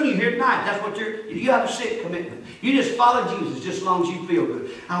commitment. Some of you here tonight, that's what you have a sick commitment. You just follow Jesus just as long as you feel good.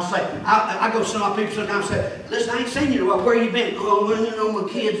 I'll say, I go to some of my people sometimes and say, listen, I ain't seen you in a while. Where you been? Oh, well, you know, my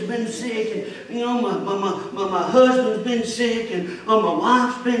kids have been sick, and you know, my husband's been sick, and my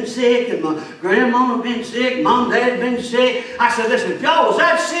wife's been sick, and my grandmama been sick, mom and dad been sick. I said, listen, if y'all was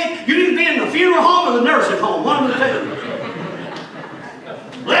that sick, you need to be in the funeral home or the nursing home, one of the two.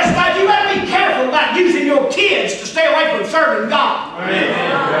 Bless God, you got to be careful about using your kids to stay away from serving God.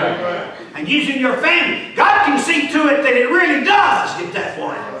 Amen. And using your family. God can see to it that it really does get that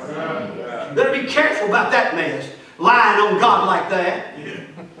way. You better be careful about that mess. Lying on God like that.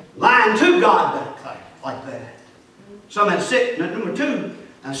 Lying to God like that. Some has sick. Number two,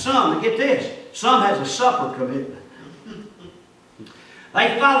 and some, get this, some has a supper commitment.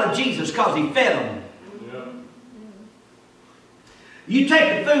 They followed Jesus because he fed them. Yeah. You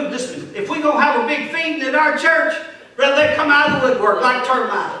take the food, listen, if we're going to have a big feeding at our church, brother, they come out of the woodwork like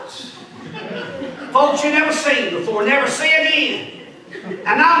termites. Folks you never seen before, never see again.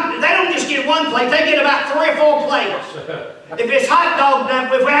 And they don't just get one plate, they get about 3 or 4 plates. If it's hot dog,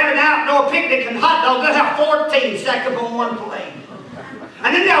 if we have an outdoor picnic and hot dogs, they'll have 14 stacked up on one plate.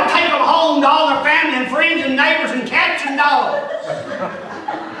 And then they'll take them home to all their family and friends and neighbors and cats and dogs.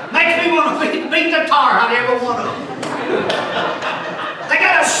 Makes me want to beat the tar out of every one of them. They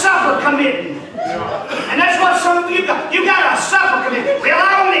got a supper commitment. And that's what some of you got. You got a supper commitment. Well,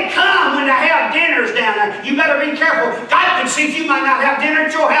 I only come when I have dinners down there. You better be careful. God can see you might not have dinner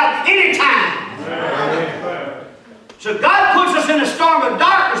at your house anytime. So God puts us in a storm of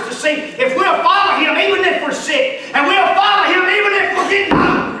darkness to see if we'll follow Him even if we're sick. And we'll follow Him even if we're getting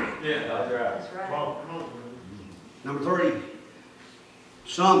hungry. Yeah, that's right. That's right. Number 3.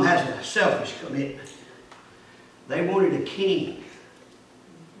 Some has a selfish commitment. They wanted a king.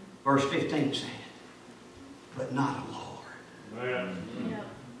 Verse 15 said, but not a Lord. Yeah.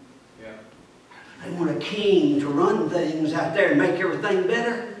 Yeah. They want a king to run things out there and make everything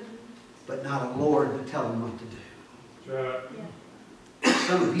better, but not a Lord to tell them what to do. Right. Yeah.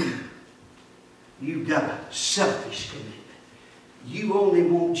 Some of you, you've got a selfish commitment. You only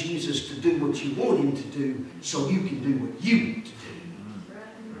want Jesus to do what you want Him to do so you can do what you want to do.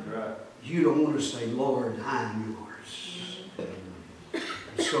 Right. You don't want to say, Lord, I am yours.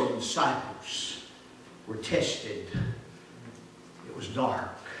 And so the disciples were tested. It was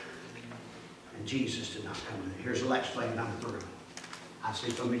dark. And Jesus did not come in. Here's the last thing I'm through. I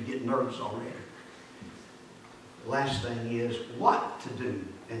see somebody getting nervous already. The last thing is what to do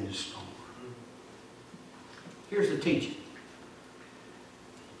in the storm. Here's the teaching.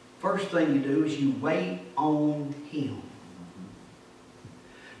 First thing you do is you wait on Him.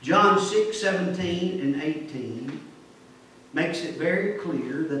 John 6:17 and 18 makes it very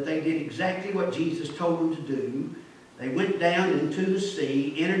clear that they did exactly what Jesus told them to do. They went down into the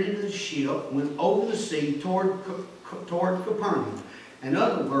sea, entered into the ship, went over the sea toward Capernaum. In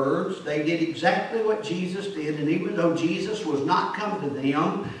other words, they did exactly what Jesus did, and even though Jesus was not coming to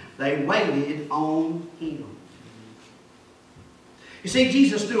them, they waited on Him. You see,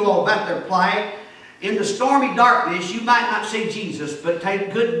 Jesus knew all about their plight. In the stormy darkness, you might not see Jesus, but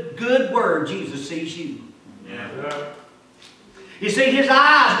take good word, Jesus sees you. Yeah. You see, His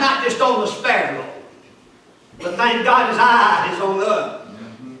eye is not just on the sparrow, but thank God His eye is on us.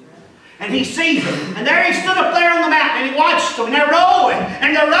 And He sees them. And there He stood up there on the mountain and He watched them. And they're rowing,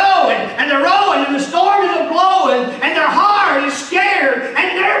 and they're rowing, and they're rowing, and the storm is blowing, and their heart is scared.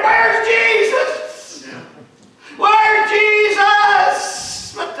 And where's Jesus? Yeah. Where's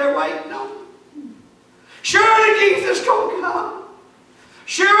Jesus? But they're waiting on Him. Surely Jesus is going to come.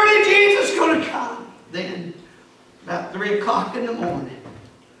 Surely Jesus is going to come. Then, about 3 o'clock in the morning,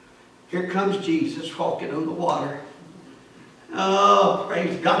 here comes Jesus walking on the water. Oh,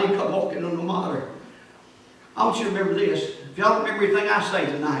 praise God, He come walking on the water. I want you to remember this. If y'all don't remember everything I say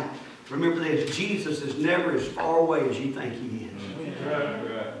tonight, remember this. Jesus is never as far away as you think He is.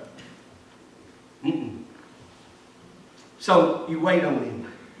 Right, right. So you wait on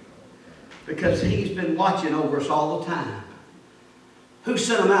Him, because He's been watching over us all the time. Who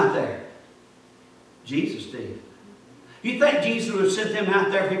sent Him out there? Jesus did. You think Jesus would have sent them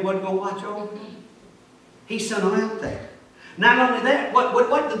out there if He wasn't going to watch over them? He sent them out there. Not only that, what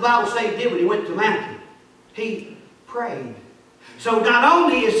did the Bible say He did when He went to the mountain? He prayed. So not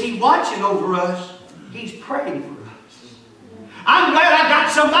only is He watching over us, He's praying for us. I'm glad I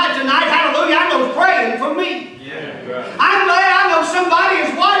got somebody tonight, hallelujah, I know praying for me. Yeah, right. I'm glad I know somebody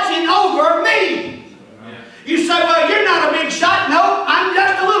is watching over me. Yeah. You say, well, you're not a big shot. No, I'm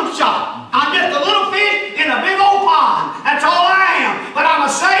just a little shot. I'm just a little fish in a big old pond. That's all I am. But I'm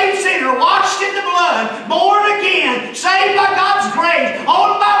a saved sinner, washed in the blood, born again, saved by God's grace,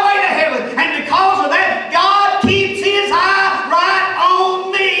 on my way to heaven. And because of that, God keeps His eye right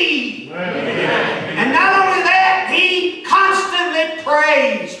on me. Amen. And not only that, He constantly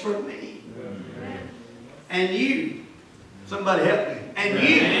prays for me. Amen. And you. Somebody help me. And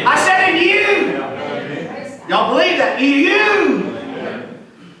you. I said, and you. Y'all believe that? You.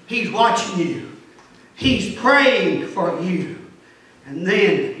 He's watching you. He's praying for you. And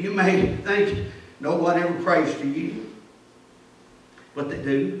then you may think no one ever prays for you. But they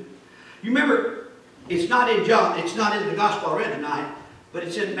do. You remember, it's not in John, it's not in the gospel I read tonight, but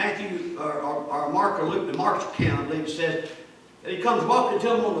it's in Matthew or Mark or Luke, the Mark's account, I believe it says, that He comes walking to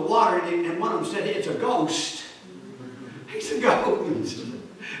them on the water, and one of them said, it's a ghost. He's a ghost.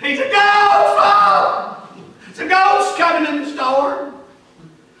 He's a ghost, Mom! It's a ghost coming in the store.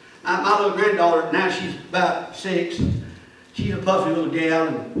 My little granddaughter, now she's about 6. She's a puffy little gal,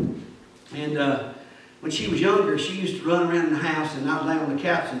 and when she was younger, she used to run around the house, and I was laying on the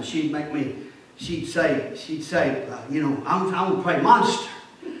couch, and she'd say, you know, I'm going to play monster.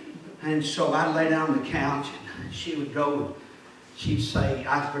 And so I'd lay down on the couch, and she would go, and she'd say,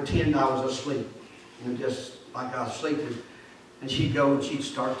 I'd pretend I was asleep, and just like I was sleeping. And she'd go and she'd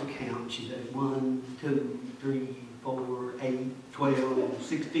start to count. She'd say 1, 2, 3, 4, 8, 12,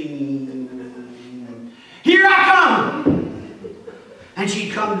 16. Here I come! And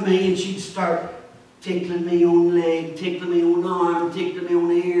she'd come to me and she'd start tickling me on the leg, tickling me on the arm, tickling me on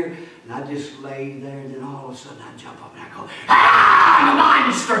the ear. And I'd just lay there, and then all of a sudden I'd jump up and I'd go, ah, I'm a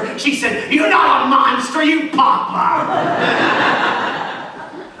monster! She said, you're not a monster, you Papa!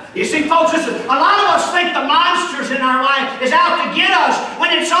 You see, folks, listen, a lot of us think the monsters in our life is out to get us when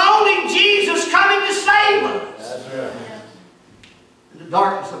it's only Jesus coming to save us. That's right. In the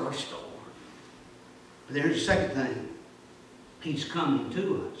darkness of our storm. But there's the second thing. He's coming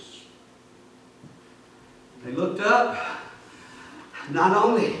to us. They looked up. Not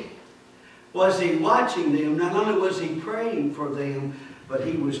only was he watching them, not only was he praying for them, but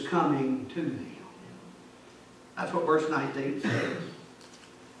he was coming to them. That's what verse 19 says.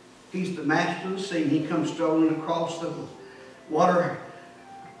 He's the master of the sea. He comes strolling across the water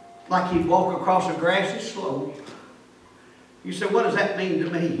like he'd walk across a grassy slope. You say, what does that mean to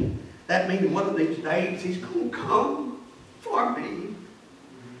me? That means one of these days he's going to come for me.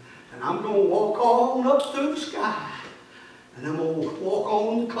 And I'm going to walk on up through the sky. And I'm going to walk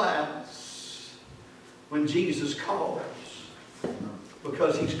on the clouds when Jesus calls.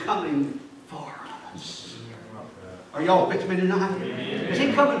 Because he's coming for us. Are y'all with me tonight? Is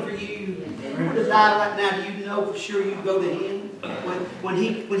he coming for you? If you were to die right now, do you know for sure you'd go to him? When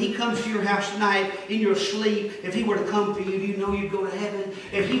he comes to your house tonight in your sleep, if he were to come for you, do you know you'd go to heaven?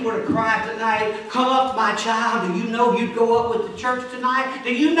 If he were to cry tonight, come up my child, do you know you'd go up with the church tonight?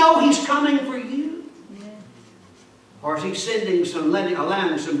 Do you know he's coming for you? Yeah. Or is he sending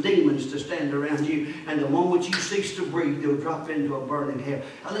allowing some demons to stand around you, and the moment you cease to breathe, they'll drop into a burning hell?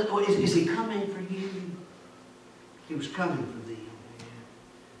 Is he coming for you? He was coming for them.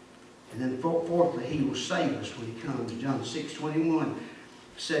 And then fourthly, he will save us when he comes. John 6:21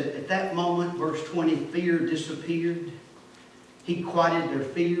 said, at that moment, verse 20, fear disappeared. He quieted their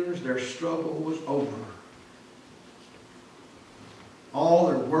fears. Their struggle was over. All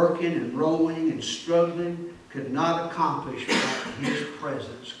their working and rowing and struggling could not accomplish what his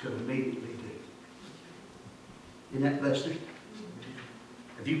presence could immediately do. Isn't that blessed?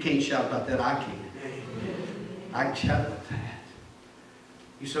 If you can't shout about that, I can. I can shout about that.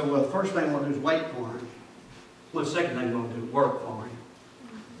 You say, well, the first thing I'm going to do is wait for him. Well, the second thing I'm going to do is work for him.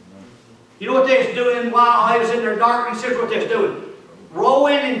 You know what they was doing while they was in their darkness? Here's what they was doing.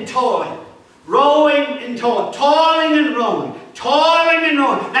 Rowing and toiling. Rowing and toiling. Toiling and rowing. Toiling and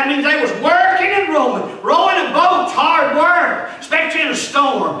rowing. That means they was working and rowing. Rowing a boat's hard work, especially in a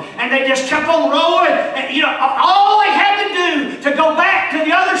storm. And they just kept on rowing. And, you know, all they had to do to go back to the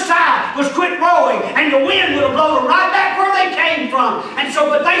other side was quit rowing. And the wind would have blown them right back where they came from. And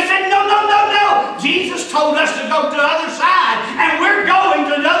so, but they said, no, no, no, no. Jesus told us to go to the other side. And we're going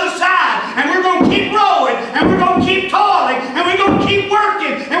to the other side. And we're going to keep rowing. And we're going to keep toiling. And we're going to keep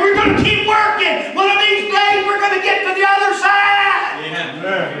working. And we're going to keep working. One of these days we're going to get to the other side.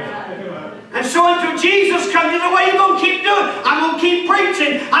 And so until Jesus comes, you know what you're going to keep doing? I'm going to keep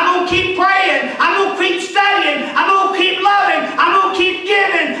preaching. I'm going to keep praying. I'm going to keep studying. I'm going to keep loving. I'm going to keep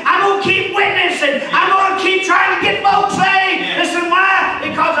giving. I'm going to keep witnessing. I'm going to keep trying to get folks saved. Yeah. Listen, why?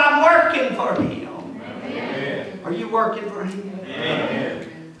 Because I'm working for him. Amen. Are you working for him?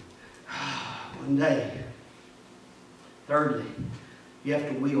 Amen. One day. Thirdly, you have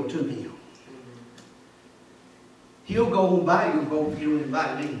to will to him. He'll go and buy your boat if you don't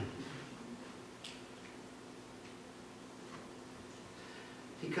invite me.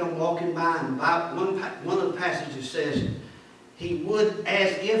 He come walking by, and one of the passages says, he would,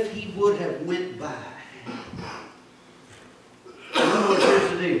 as if he would have went by.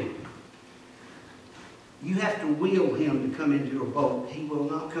 Here's the deal. You have to will him to come into your boat. He will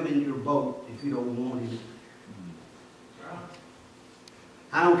not come into your boat if you don't want him.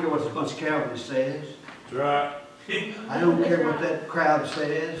 I don't care what the bunch of Calvinists says. That's right. I don't care what that crowd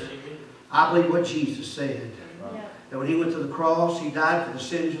says. I believe what Jesus said. That when he went to the cross, he died for the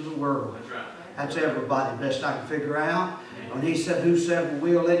sins of the world. That's everybody, best I can figure out. When he said, whosoever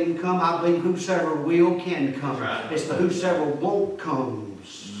will, let him come, I believe whosoever will can come. It's the whosoever won't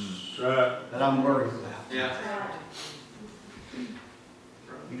comes that I'm worried about.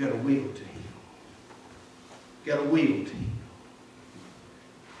 got a will to heal. You got a will to heal.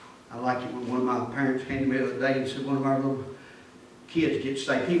 I like it when one of my parents came to me the other day and said one of our little kids gets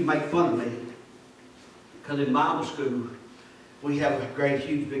saved. People make fun of me because in Bible school, we have a great,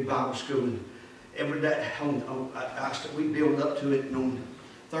 huge, big Bible school, and every day we build up to it, and on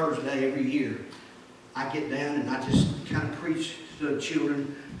Thursday every year, I get down and I just kind of preach to the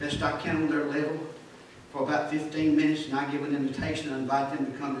children best I can on their level for about 15 minutes, and I give an invitation and invite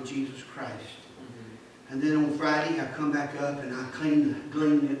them to come to Jesus Christ. And then on Friday, I come back up and I clean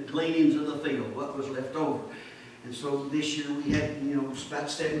the gleanings of the field, what was left over. And so this year we had, about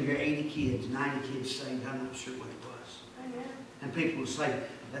 70 or 80 kids, 90 kids saved. I'm not sure what it was. Oh, yeah. And people would say,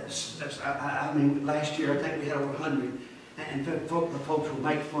 I mean, last year I think we had over 100. And the folks will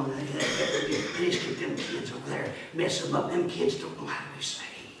make fun of it. They just get them kids over there, mess them up. Them kids don't know how to be saved.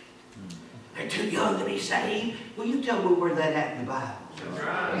 They're too young to be saved. Well, you tell me where that at in the Bible.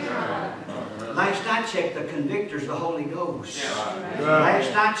 Last I checked, the convictor's the Holy Ghost.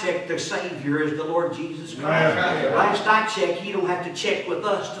 Last I checked, the Savior is the Lord Jesus Christ. Last I checked, He don't have to check with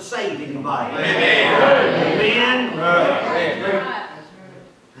us to save anybody. Amen. Amen.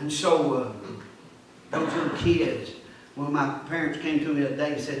 And so, those little kids, one of my parents came to me that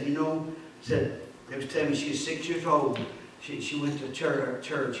day and said, they was telling me she was 6 years old. She went to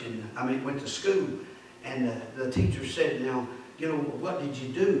church and, went to school. And the teacher said, now, what did you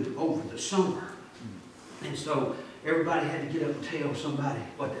do over the summer? And so everybody had to get up and tell somebody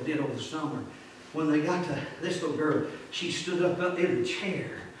what they did over the summer. When they got to this little girl, she stood up in the chair.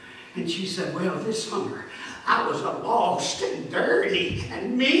 And she said, well, this summer, I was a lost and dirty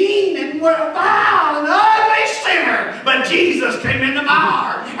and mean and vile and ugly sinner. But Jesus came into my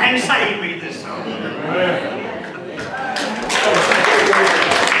heart and saved me this summer.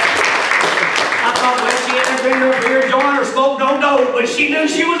 I thought, well, she had been up here, joined her, smoked no dope, but she knew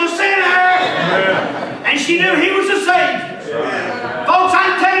she was a sinner. And she knew He was a Savior. Folks,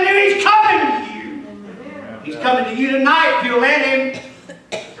 I'm telling you, He's coming to you. He's coming to you tonight if you'll let Him.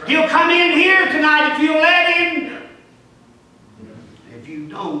 He'll come in here tonight if you'll let Him. If you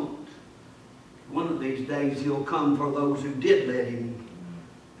don't, one of these days He'll come for those who did let Him,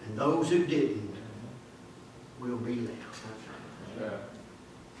 and those who didn't will be left.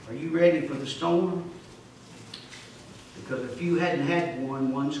 Are you ready for the storm? Because if you hadn't had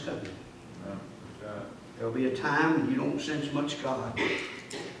one, one's coming. There'll be a time when you don't sense much God.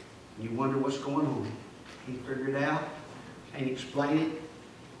 You wonder what's going on. Can't figure it out. Can't explain it.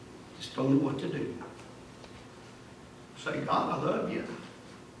 Just don't know what to do. Say, God, I love you.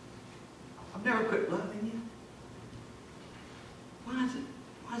 I've never quit loving you.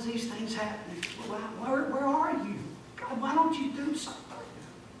 Why is these things happening? Where are you? God, why don't you do something?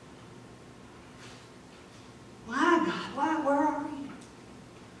 Why, God? Where are you?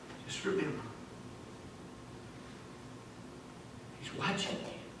 Just remember, He's watching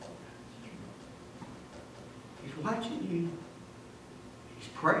you. He's watching you. He's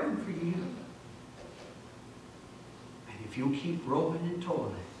praying for you. And if you'll keep rolling and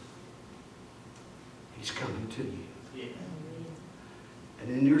toiling, He's coming to you. Yeah.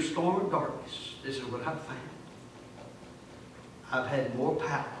 And in your storm of darkness, this is what I've found. I've had more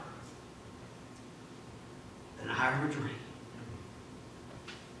power than I ever dreamed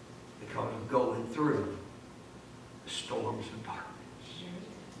because of going through the storms of darkness.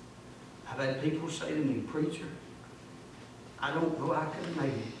 I've had people say to me, preacher, I don't know I could have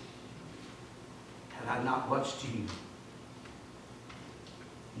made it had I not watched you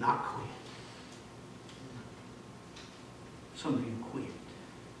not quit. Some of you quit.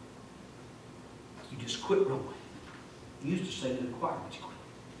 You just quit rolling. You used to sing in the choir, but you quit.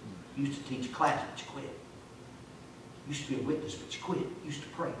 You used to teach a class, but you quit. You used to be a witness, but you quit. You used to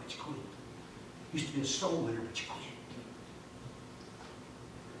pray, but you quit. You used to be a soul winner, but you quit.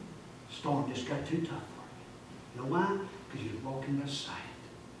 The storm just got too tough for you. You know why? Because you're walking by sight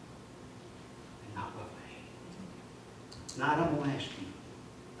and not by faith. Tonight I'm going to ask you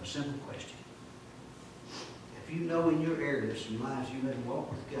a simple question. If you know in your area some lives you had to walk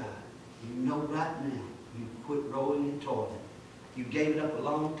with God, you know right now you quit rolling and toiling. You gave it up a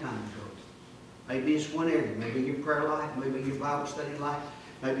long time ago. Maybe it's one area. Maybe your prayer life, maybe your Bible study life,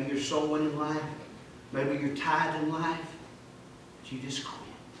 maybe your soul winning life, maybe your tithing life. But you just quit.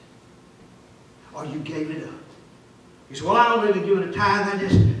 Or you gave it up. You say, well, I don't really give it a tithe. I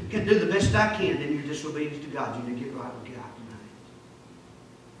just can do the best I can. Then you're disobedient to God. You need to get right with God tonight.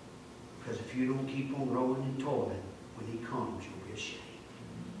 Because if you don't keep on rolling and toiling, when He comes, you'll be ashamed.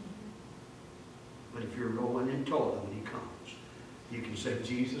 But if you're rolling and toiling when He comes, you can say,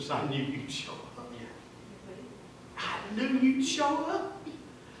 Jesus, I knew You'd show up. I knew You'd show up.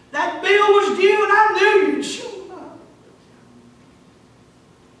 That bill was due and I knew you'd show up.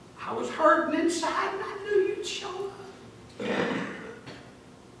 I was hurting inside and I knew you'd show up.